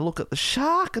having a look at the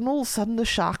shark, and all of a sudden the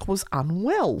shark was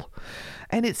unwell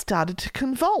and it started to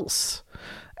convulse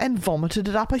and vomited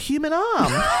it up a human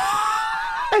arm.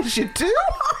 As you do.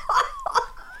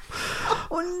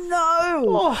 Oh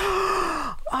no!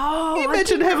 Oh, you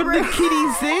imagine having the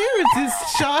kiddies there and this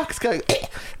shark's going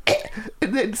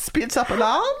and then spits up an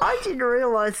arm. I didn't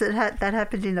realise that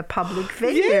happened in a public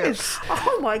venue. Yes.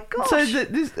 Oh my gosh. So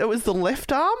it was the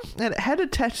left arm, and it had a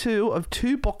tattoo of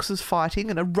two boxers fighting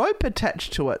and a rope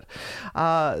attached to it.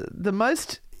 The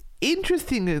most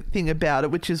interesting thing about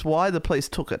it, which is why the police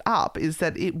took it up, is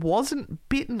that it wasn't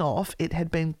bitten off, it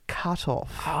had been cut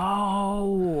off.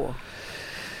 Oh.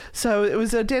 So it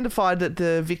was identified that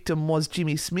the victim was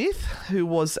Jimmy Smith, who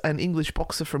was an English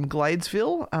boxer from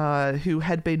Gladesville, who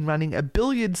had been running a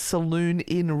billiard saloon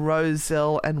in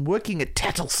Rozelle and working at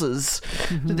Tattles's,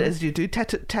 as you do,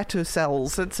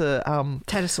 Tattersall's. That's a...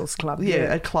 Tattersall's Club.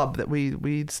 Yeah, a club that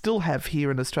we still have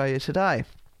here in Australia today.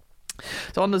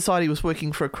 So on the side, he was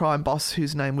working for a crime boss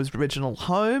whose name was Reginald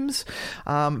Holmes.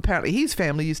 Apparently, his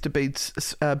family used to build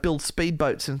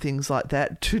speedboats and things like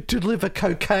that to deliver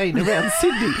cocaine around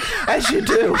Sydney, as you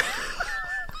do.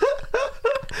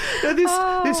 Now,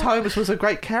 this Holmes was a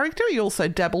great character. He also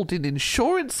dabbled in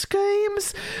insurance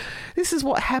schemes. This is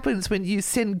what happens when you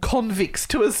send convicts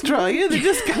to Australia. They're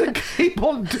just going to keep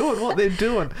on doing what they're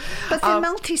doing. But they're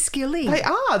multi-skilling. They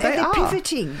are. They're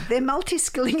pivoting. They're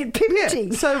multi-skilling and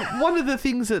pivoting. Yeah. So one of the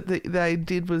things that they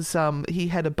did was he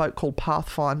had a boat called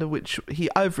Pathfinder, which he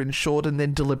overinsured and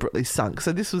then deliberately sunk.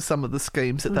 So this was some of the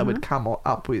schemes that they would come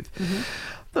up with. Mm-hmm.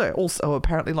 They also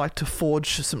apparently like to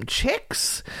forge some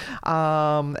cheques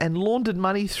and laundered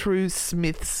money through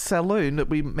Smith's saloon that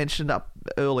we mentioned up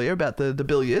earlier about the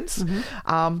billiards.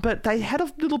 Mm-hmm. But they had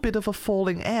a little bit of a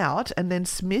falling out, and then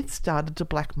Smith started to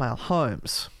blackmail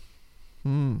Holmes.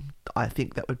 I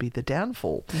think that would be the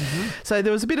downfall. Mm-hmm. So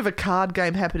there was a bit of a card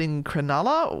game happening in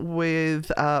Cronulla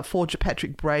with forger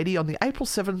Patrick Brady on the April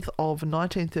 7th of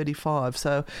 1935.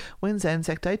 So when's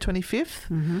Anzac Day? 25th?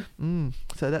 Mm-hmm.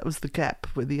 So that was the gap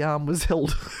where the arm was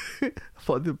held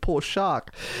for the poor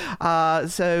shark.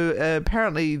 So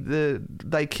apparently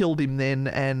they killed him then,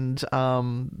 and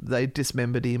they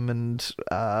dismembered him, and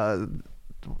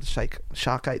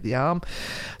shark ate the arm.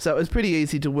 So it was pretty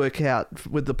easy to work out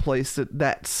with the police that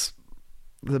that's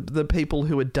the people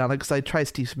who had done it, because they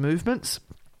traced his movements.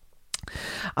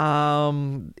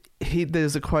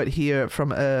 There's a quote here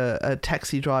from a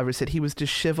taxi driver who said he was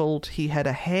dishevelled, he had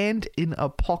a hand in a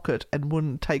pocket and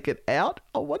wouldn't take it out.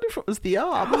 I wonder if it was the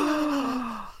arm.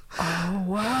 Oh,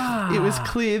 wow. It was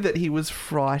clear that he was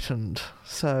frightened.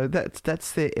 So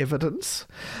that's their evidence.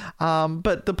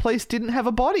 But the police didn't have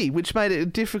a body, which made it a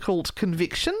difficult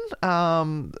conviction.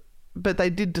 But they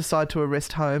did decide to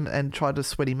arrest Holmes and try to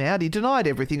sweat him out. He denied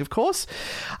everything, of course.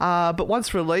 But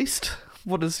once released,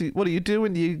 what do you do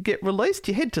when you get released?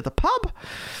 You head to the pub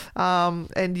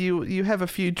and you have a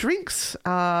few drinks.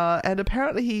 And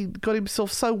apparently he got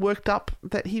himself so worked up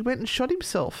that he went and shot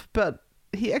himself. But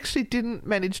he actually didn't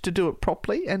manage to do it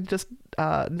properly and just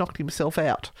knocked himself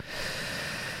out.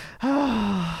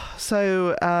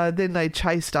 So then they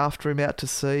chased after him out to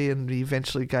sea, and he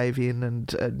eventually gave in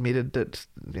and admitted that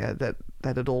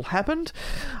that had all happened.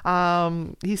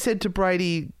 He said to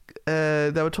Brady,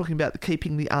 they were talking about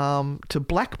keeping the arm to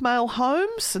blackmail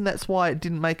Holmes, and that's why it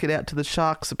didn't make it out to the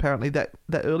Sharks apparently that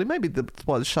early. Maybe that's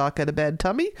why the Shark had a bad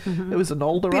tummy. Mm-hmm. It was an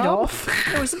older arm.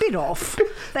 It was a bit off.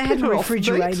 They hadn't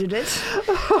refrigerated it.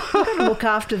 You've got to look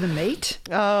after the meat.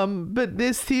 But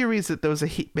there's theories that there was a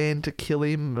hitman to kill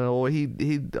him, or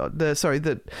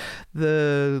that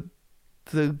the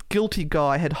guilty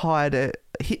guy had hired a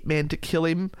hitman to kill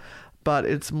him, but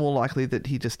it's more likely that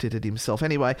he just did it himself.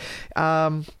 Anyway,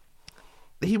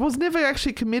 he was never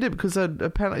actually committed because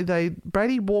apparently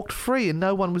Brady walked free and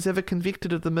no one was ever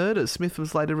convicted of the murders. Smith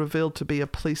was later revealed to be a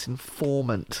police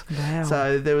informant. Wow.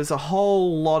 So there was a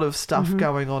whole lot of stuff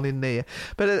going on in there.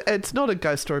 But it's not a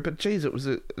ghost story, but geez, it was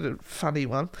a funny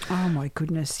one. Oh my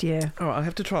goodness, yeah. All right, I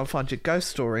have to try and find your ghost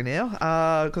story now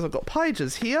because I've got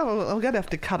pages here. I'm going to have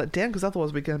to cut it down because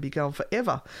otherwise we're going to be going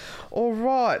forever. All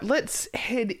right, let's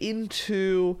head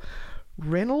into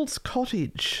Reynolds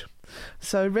Cottage.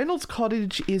 So Reynolds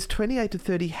Cottage is 28 to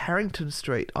 30 Harrington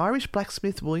Street. Irish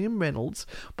blacksmith William Reynolds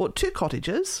bought 2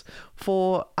 cottages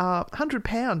for £100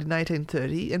 in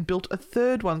 1830 and built a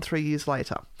third one 3 years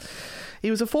later. He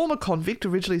was a former convict,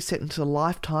 originally sentenced to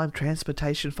lifetime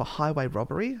transportation for highway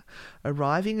robbery,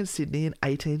 arriving in Sydney in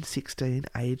 1816,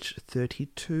 aged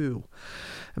 32.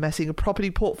 Amassing a property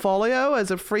portfolio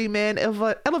as a free man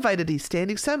elevated his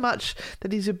standing so much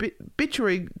that his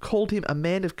obituary called him a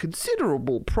man of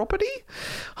considerable property,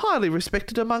 highly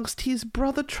respected amongst his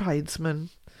brother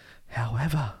tradesmen.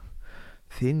 However,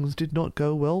 things did not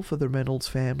go well for the Reynolds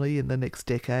family in the next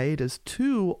decade, as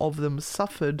 2 of them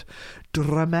suffered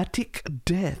dramatic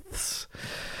deaths.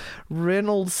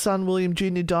 Reynolds' son William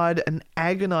Jr. died an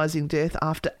agonising death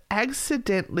after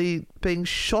accidentally being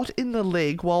shot in the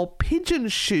leg while pigeon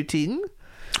shooting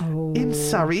in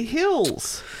Surrey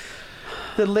Hills.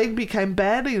 The leg became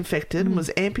badly infected and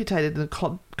was amputated in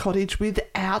the cottage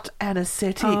without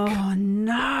anaesthetic. Oh,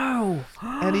 no.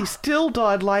 And he still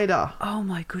died later. Oh,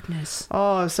 my goodness.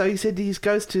 Oh, so he said his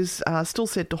ghost is still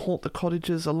said to haunt the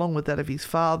cottages, along with that of his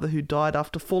father, who died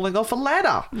after falling off a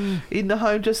ladder in the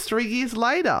home just 3 years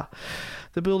later.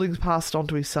 The building's passed on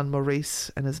to his son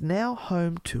Maurice and is now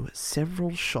home to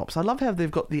several shops. I love how they've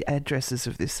got the addresses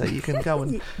of this so you can go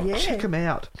and check them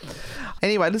out.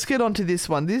 Anyway, let's get on to this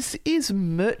one. This is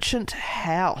Merchant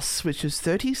House, which is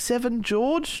 37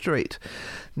 George Street.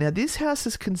 Now, this house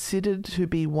is considered to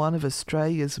be one of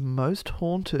Australia's most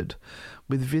haunted,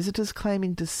 with visitors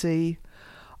claiming to see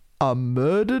a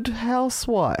murdered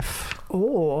housewife.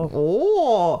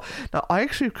 Oh. Now, I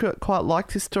actually quite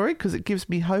like this story because it gives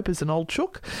me hope as an old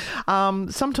chook.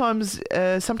 Sometime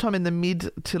in the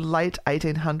mid to late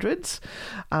 1800s,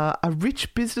 a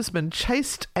rich businessman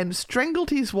chased and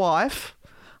strangled his wife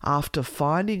after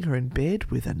finding her in bed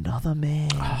with another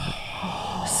man.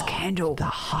 Scandal. The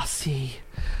hussy.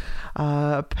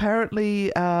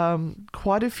 Apparently,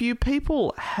 quite a few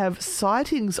people have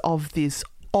sightings of this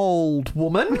old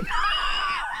woman.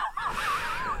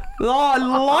 I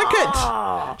like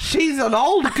it. She's an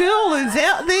old girl who's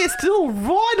out there still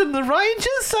riding the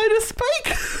ranges, so to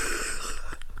speak.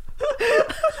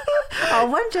 I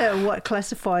wonder what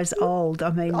classifies old.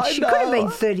 I mean, she know. could have been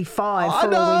 35 I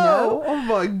for all we know. Oh,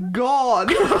 my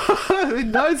God.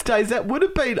 In those days, that would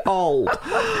have been old.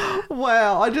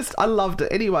 Wow. I loved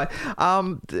it. Anyway,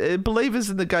 believers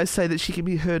in the ghost say that she can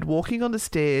be heard walking on the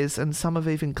stairs, and some have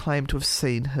even claimed to have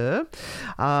seen her.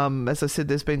 As I said,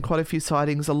 there's been quite a few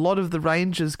sightings. A lot of the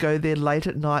rangers go there late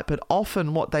at night, but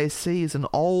often what they see is an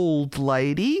old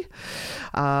lady.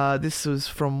 This was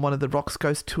from one of the Rocks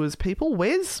Ghost Tours people,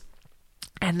 Wes.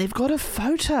 And they've got a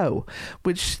photo,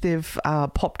 which they've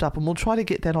popped up, and we'll try to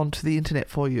get that onto the internet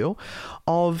for you,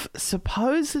 of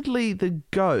supposedly the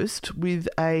ghost with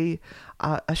a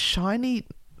shiny,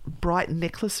 bright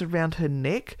necklace around her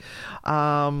neck.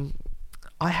 I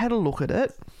had a look at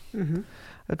it. Mm-hmm.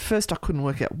 At first, I couldn't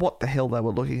work out what the hell they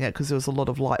were looking at because there was a lot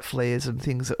of light flares and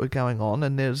things that were going on,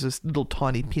 and there was this little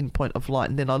tiny pinpoint of light.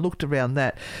 And then I looked around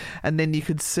that, and then you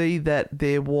could see that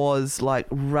there was like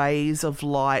rays of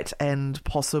light and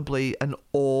possibly an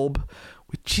orb,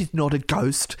 which is not a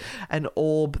ghost, an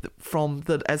orb from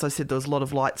the. As I said, there was a lot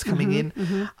of lights coming in.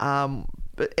 Mm-hmm.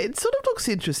 But it sort of looks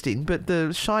interesting. But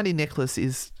the shiny necklace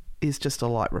is just a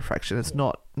light refraction. It's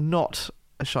not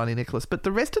a shiny necklace, but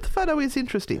the rest of the photo is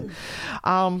interesting.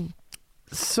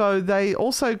 So they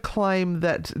also claim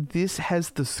that this has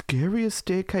the scariest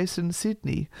staircase in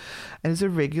Sydney and is a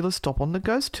regular stop on the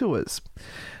ghost tours.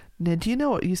 Now, do you know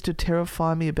what used to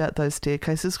terrify me about those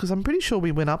staircases? Because I'm pretty sure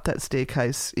we went up that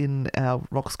staircase in our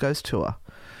Rocks Ghost Tour.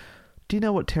 Do you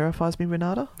know what terrifies me,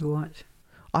 Renata? What?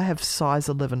 I have size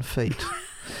 11 feet.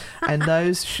 And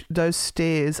those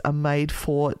stairs are made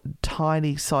for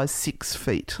tiny size 6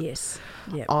 feet. Yes.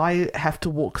 Yep. I have to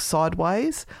walk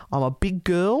sideways. I'm a big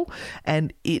girl,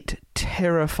 and it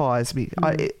terrifies me.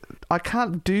 I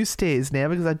can't do stairs now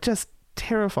because I just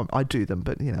terrify me. I do them,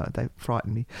 but they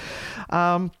frighten me.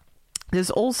 There's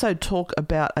also talk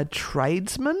about a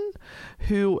tradesman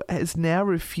who has now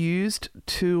refused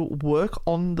to work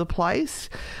on the place.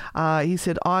 He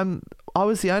said, I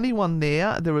was the only one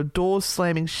there. There were doors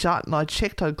slamming shut, and I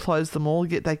checked I'd closed them all,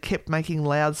 yet they kept making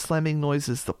loud slamming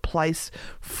noises. The place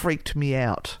freaked me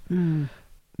out. Mm.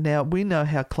 Now, we know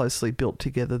how closely built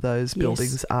together those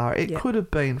buildings are. It could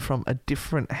have been from a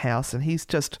different house, and he's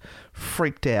just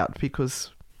freaked out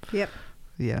because... Yep.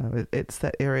 Yeah, it's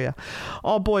that area.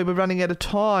 Oh, boy, we're running out of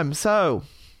time. So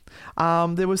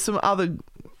there were some other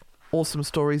awesome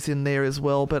stories in there as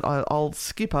well, but I'll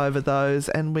skip over those,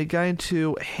 and we're going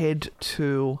to head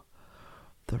to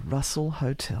the Russell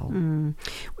Hotel. Mm.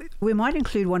 We might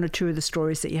include one or two of the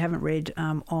stories that you haven't read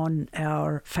on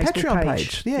our Facebook Patreon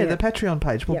page. Yeah, the Patreon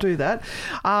page. We'll do that.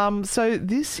 So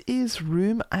this is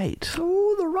room 8.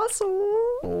 Oh, the Russell.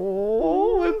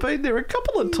 Oh, we've been there a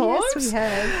couple of times. Yes, we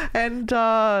have. And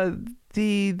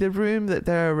the room that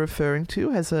they're referring to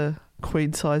has a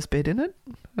queen-size bed in it.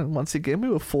 And once again, we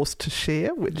were forced to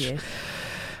share, which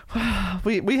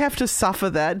we have to suffer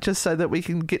that just so that we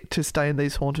can get to stay in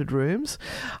these haunted rooms.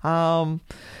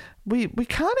 We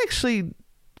can't actually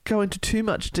go into too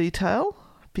much detail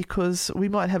because we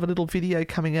might have a little video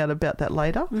coming out about that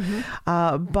later.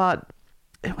 Mm-hmm. But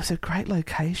it was a great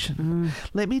location.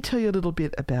 Let me tell you a little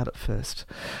bit about it first.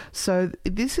 So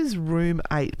this is room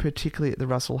 8, particularly at the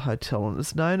Russell Hotel, and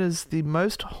it's known as the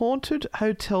most haunted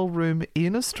hotel room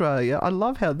in Australia. I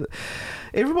love how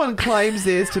everyone claims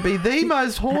theirs to be the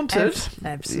most haunted.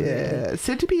 Absolutely. Yeah,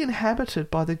 said to be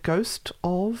inhabited by the ghost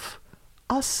of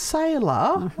a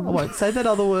sailor. I won't say that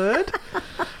other word.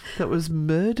 That was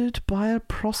murdered by a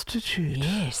prostitute.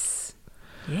 Yes.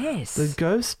 The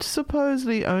ghost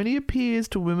supposedly only appears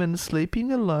to women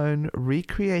sleeping alone,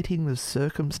 recreating the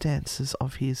circumstances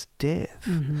of his death.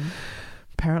 Mm-hmm.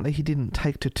 Apparently he didn't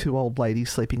take to 2 old ladies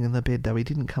sleeping in the bed, though. He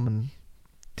didn't come.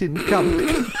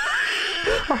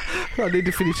 I need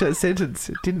to finish that sentence.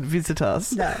 Didn't visit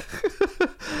us. No.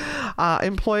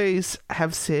 Employees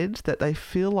have said that they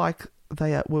feel like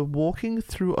they were walking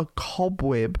through a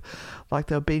cobweb, like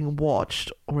they were being watched,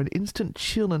 or an instant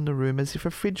chill in the room as if a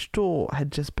fridge door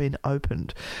had just been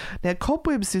opened. Now,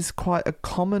 cobwebs is quite a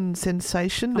common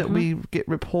sensation that we get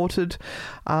reported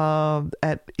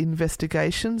at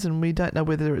investigations, and we don't know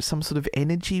whether it's some sort of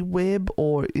energy web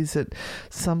or is it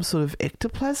some sort of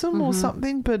ectoplasm or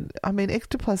something. But, I mean,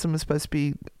 ectoplasm is supposed to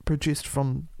be produced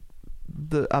from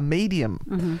a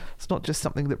medium. It's not just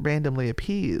something that randomly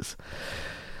appears.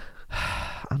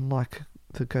 Unlike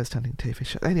the ghost hunting TV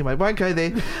show. Anyway, won't go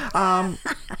there.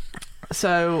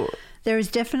 So there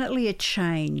is definitely a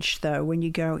change, though, when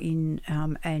you go in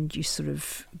and you sort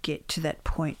of get to that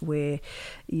point where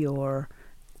you're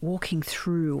walking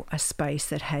through a space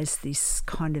that has this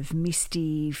kind of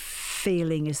misty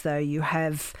feeling as though you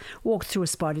have walked through a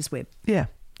spider's web. Yeah.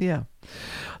 Yeah.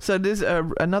 So there's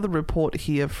another report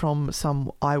here from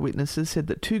some eyewitnesses said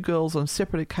that 2 girls on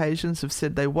separate occasions have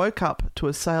said they woke up to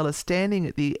a sailor standing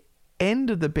at the end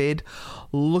of the bed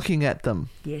looking at them.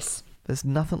 Yes. There's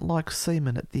nothing like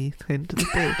semen at the end of the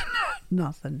bed.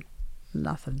 Nothing.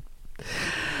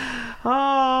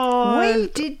 Oh, we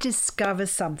did discover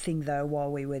something though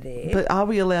while we were there. But are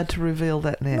we allowed to reveal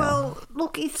that now? Well,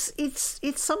 look, it's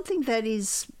something that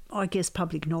is, I guess,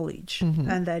 public knowledge,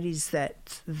 and that is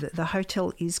that the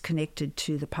hotel is connected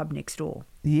to the pub next door.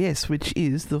 Yes, which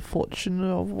is the Fortune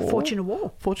of War.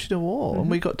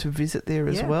 And we got to visit there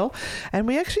as well. And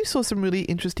we actually saw some really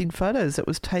interesting photos that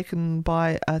was taken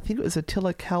by, I think it was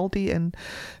Attila Caldi and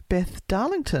Beth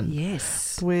Darlington.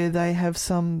 Yes. Where they have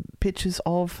some pictures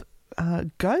of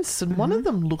ghosts, and one of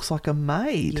them looks like a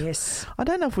maid. Yes. I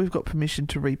don't know if we've got permission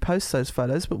to repost those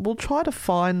photos, but we'll try to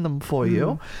find them for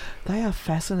you. They are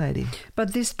fascinating.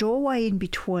 But this doorway in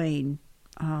between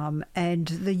and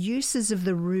the uses of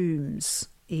the rooms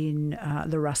in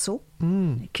the Russell,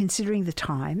 considering the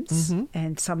times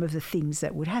and some of the things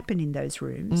that would happen in those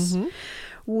rooms,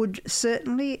 would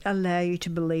certainly allow you to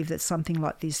believe that something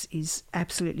like this is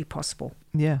absolutely possible.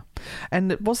 Yeah.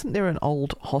 And wasn't there an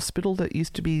old hospital that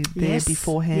used to be there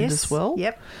beforehand as well?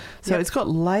 Yep. So it's got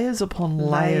layers upon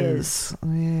layers.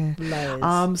 Yeah.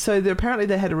 Layers. So apparently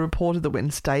they had a reporter that went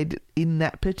and stayed in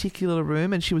that particular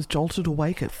room, and she was jolted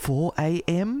awake at 4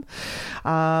 a.m.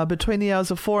 Between the hours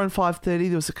of 4 and 5:30,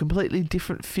 there was a completely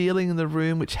different feeling in the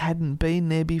room which hadn't been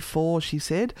there before, she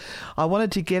said. I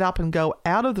wanted to get up and go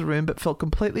out of the room, but felt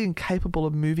completely incapable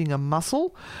of moving a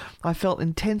muscle. I felt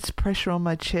intense pressure on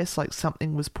my chest, like something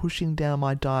was pushing down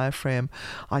my diaphragm.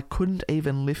 I couldn't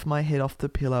even lift my head off the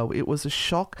pillow. It was a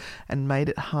shock and made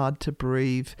it hard to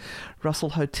breathe. Russell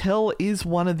Hotel is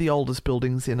one of the oldest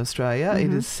buildings in Australia.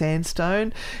 It is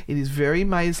sandstone. It is very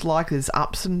maze-like. There's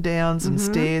ups and downs and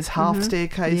stairs, half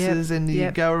staircases, and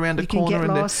you go around a corner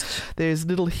and there's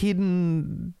little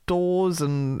hidden doors,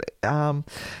 and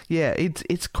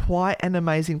it's quite an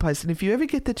amazing place. And if you ever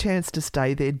get the chance to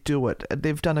stay there, do it.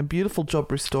 They've done a beautiful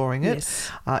job restoring it.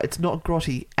 Yes. It's not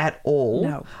grotty at all.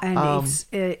 No, and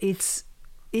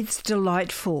it's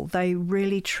delightful. They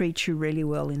really treat you really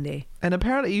well in there. And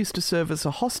apparently it used to serve as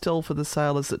a hostel for the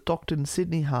sailors that docked in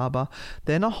Sydney Harbour,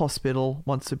 then a hospital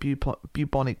once the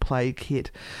bubonic plague hit,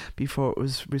 before it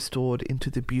was restored into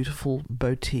the beautiful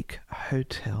boutique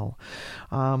hotel.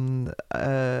 That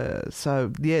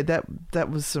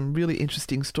was some really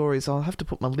interesting stories. I'll have to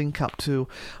put my link up to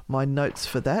my notes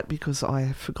for that because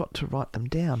I forgot to write them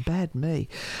down. Bad me.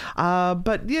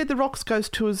 The Rocks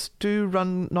Ghost Tours do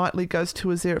run nightly ghost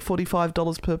tours there at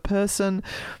 $45 per person.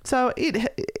 So it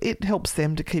helps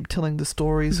them to keep telling the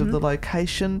stories of the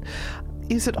location.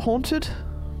 Is it haunted?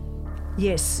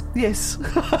 Yes. Yes.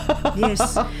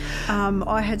 Yes.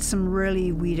 I had some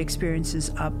really weird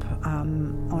experiences up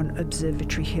on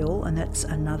Observatory Hill, and that's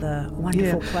another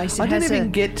wonderful place. I didn't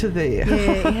even get to there.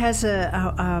 Yeah, it has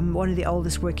one of the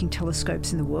oldest working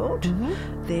telescopes in the world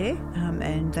there,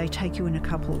 and they take you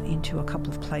into a couple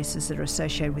of places that are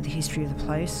associated with the history of the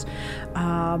place.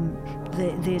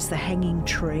 There's the hanging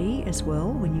tree as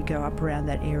well when you go up around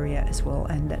that area as well,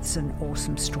 and that's an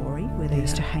awesome story where they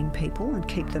used to hang people and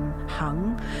keep them hung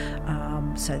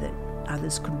so that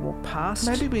others could walk past.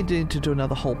 Maybe we need to do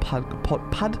another whole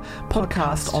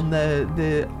podcast on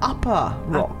the upper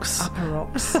rocks. Upper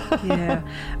rocks, yeah.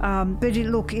 But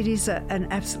it is an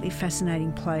absolutely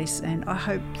fascinating place, and I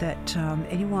hope that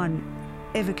anyone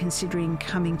ever considering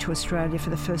coming to Australia for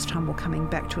the first time or coming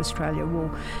back to Australia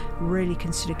will really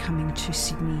consider coming to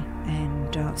Sydney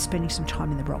and spending some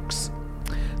time in the rocks.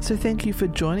 So thank you for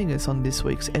joining us on this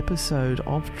week's episode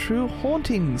of True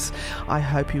Hauntings. I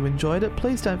hope you enjoyed it.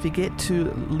 Please don't forget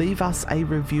to leave us a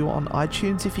review on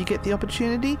iTunes if you get the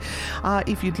opportunity.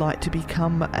 If you'd like to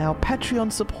become our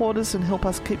Patreon supporters and help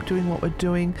us keep doing what we're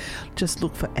doing, just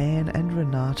look for Anne and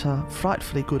Renata,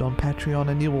 Frightfully Good, on Patreon,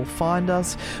 and you will find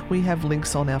us. We have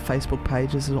links on our Facebook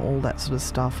pages and all that sort of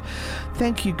stuff.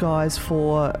 Thank you guys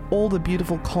for all the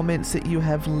beautiful comments that you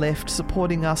have left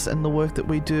supporting us and the work that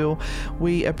we do.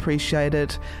 We appreciate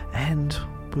it, and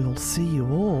we'll see you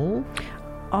all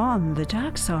on the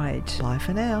dark side. Bye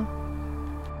for now.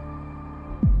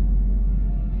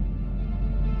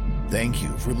 Thank you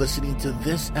for listening to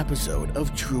this episode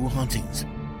of True Hauntings.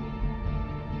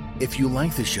 If you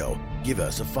like the show, give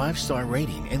us a 5-star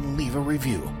rating and leave a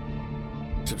review.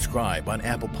 Subscribe on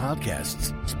Apple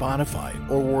Podcasts, Spotify,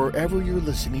 or wherever you're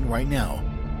listening right now.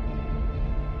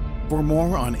 For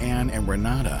more on Anne and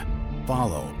Renata,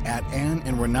 follow at Anne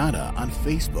and Renata on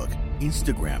Facebook,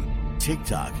 Instagram,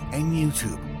 TikTok, and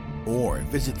YouTube, or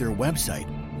visit their website,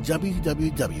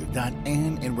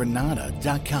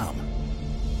 www.anneandrenata.com.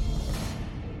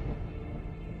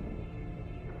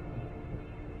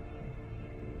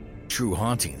 True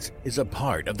Hauntings is a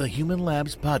part of the Human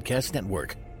Labs Podcast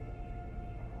Network.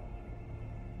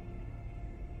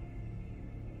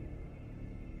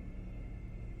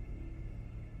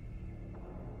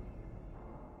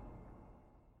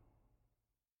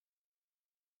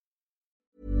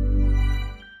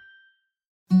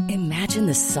 Imagine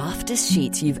the softest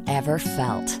sheets you've ever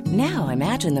felt. Now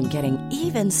imagine them getting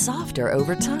even softer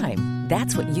over time.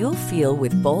 That's what you'll feel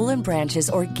with Boll & Branch's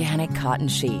organic cotton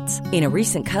sheets. In a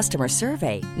recent customer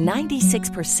survey,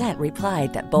 96%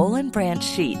 replied that Boll & Branch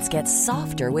sheets get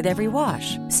softer with every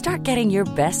wash. Start getting your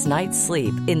best night's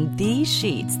sleep in these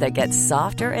sheets that get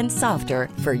softer and softer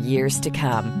for years to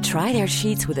come. Try their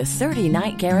sheets with a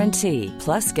 30-night guarantee.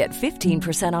 Plus, get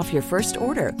 15% off your first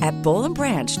order at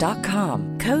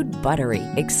BollandBranch.com. Code BUTTERY.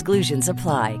 Exclusions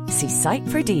apply. See site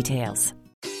for details.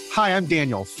 Hi, I'm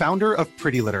Daniel, founder of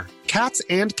Pretty Litter. Cats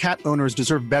and cat owners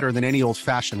deserve better than any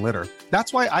old-fashioned litter.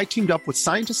 That's why I teamed up with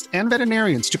scientists and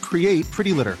veterinarians to create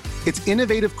Pretty Litter. Its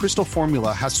innovative crystal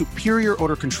formula has superior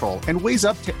odor control and weighs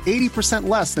up to 80%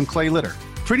 less than clay litter.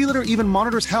 Pretty Litter even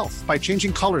monitors health by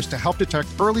changing colors to help detect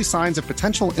early signs of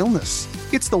potential illness.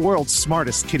 It's the world's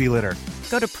smartest kitty litter.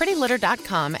 Go to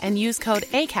prettylitter.com and use code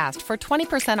ACAST for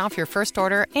 20% off your first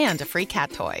order and a free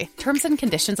cat toy. Terms and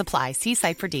conditions apply. See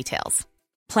site for details.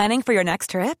 Planning for your next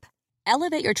trip?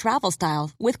 Elevate your travel style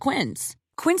with Quince.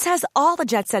 Quince has all the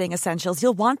jet-setting essentials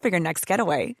you'll want for your next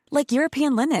getaway, like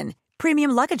European linen, premium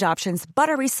luggage options,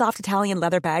 buttery soft Italian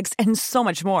leather bags, and so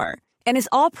much more. And is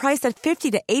all priced at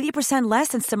 50 to 80% less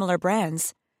than similar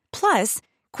brands. Plus,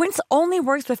 Quince only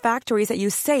works with factories that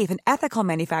use safe and ethical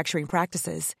manufacturing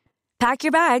practices. Pack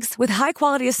your bags with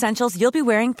high-quality essentials you'll be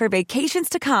wearing for vacations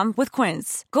to come with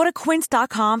Quince. Go to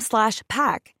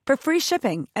quince.com/pack for free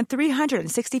shipping and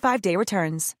 365-day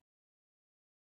returns.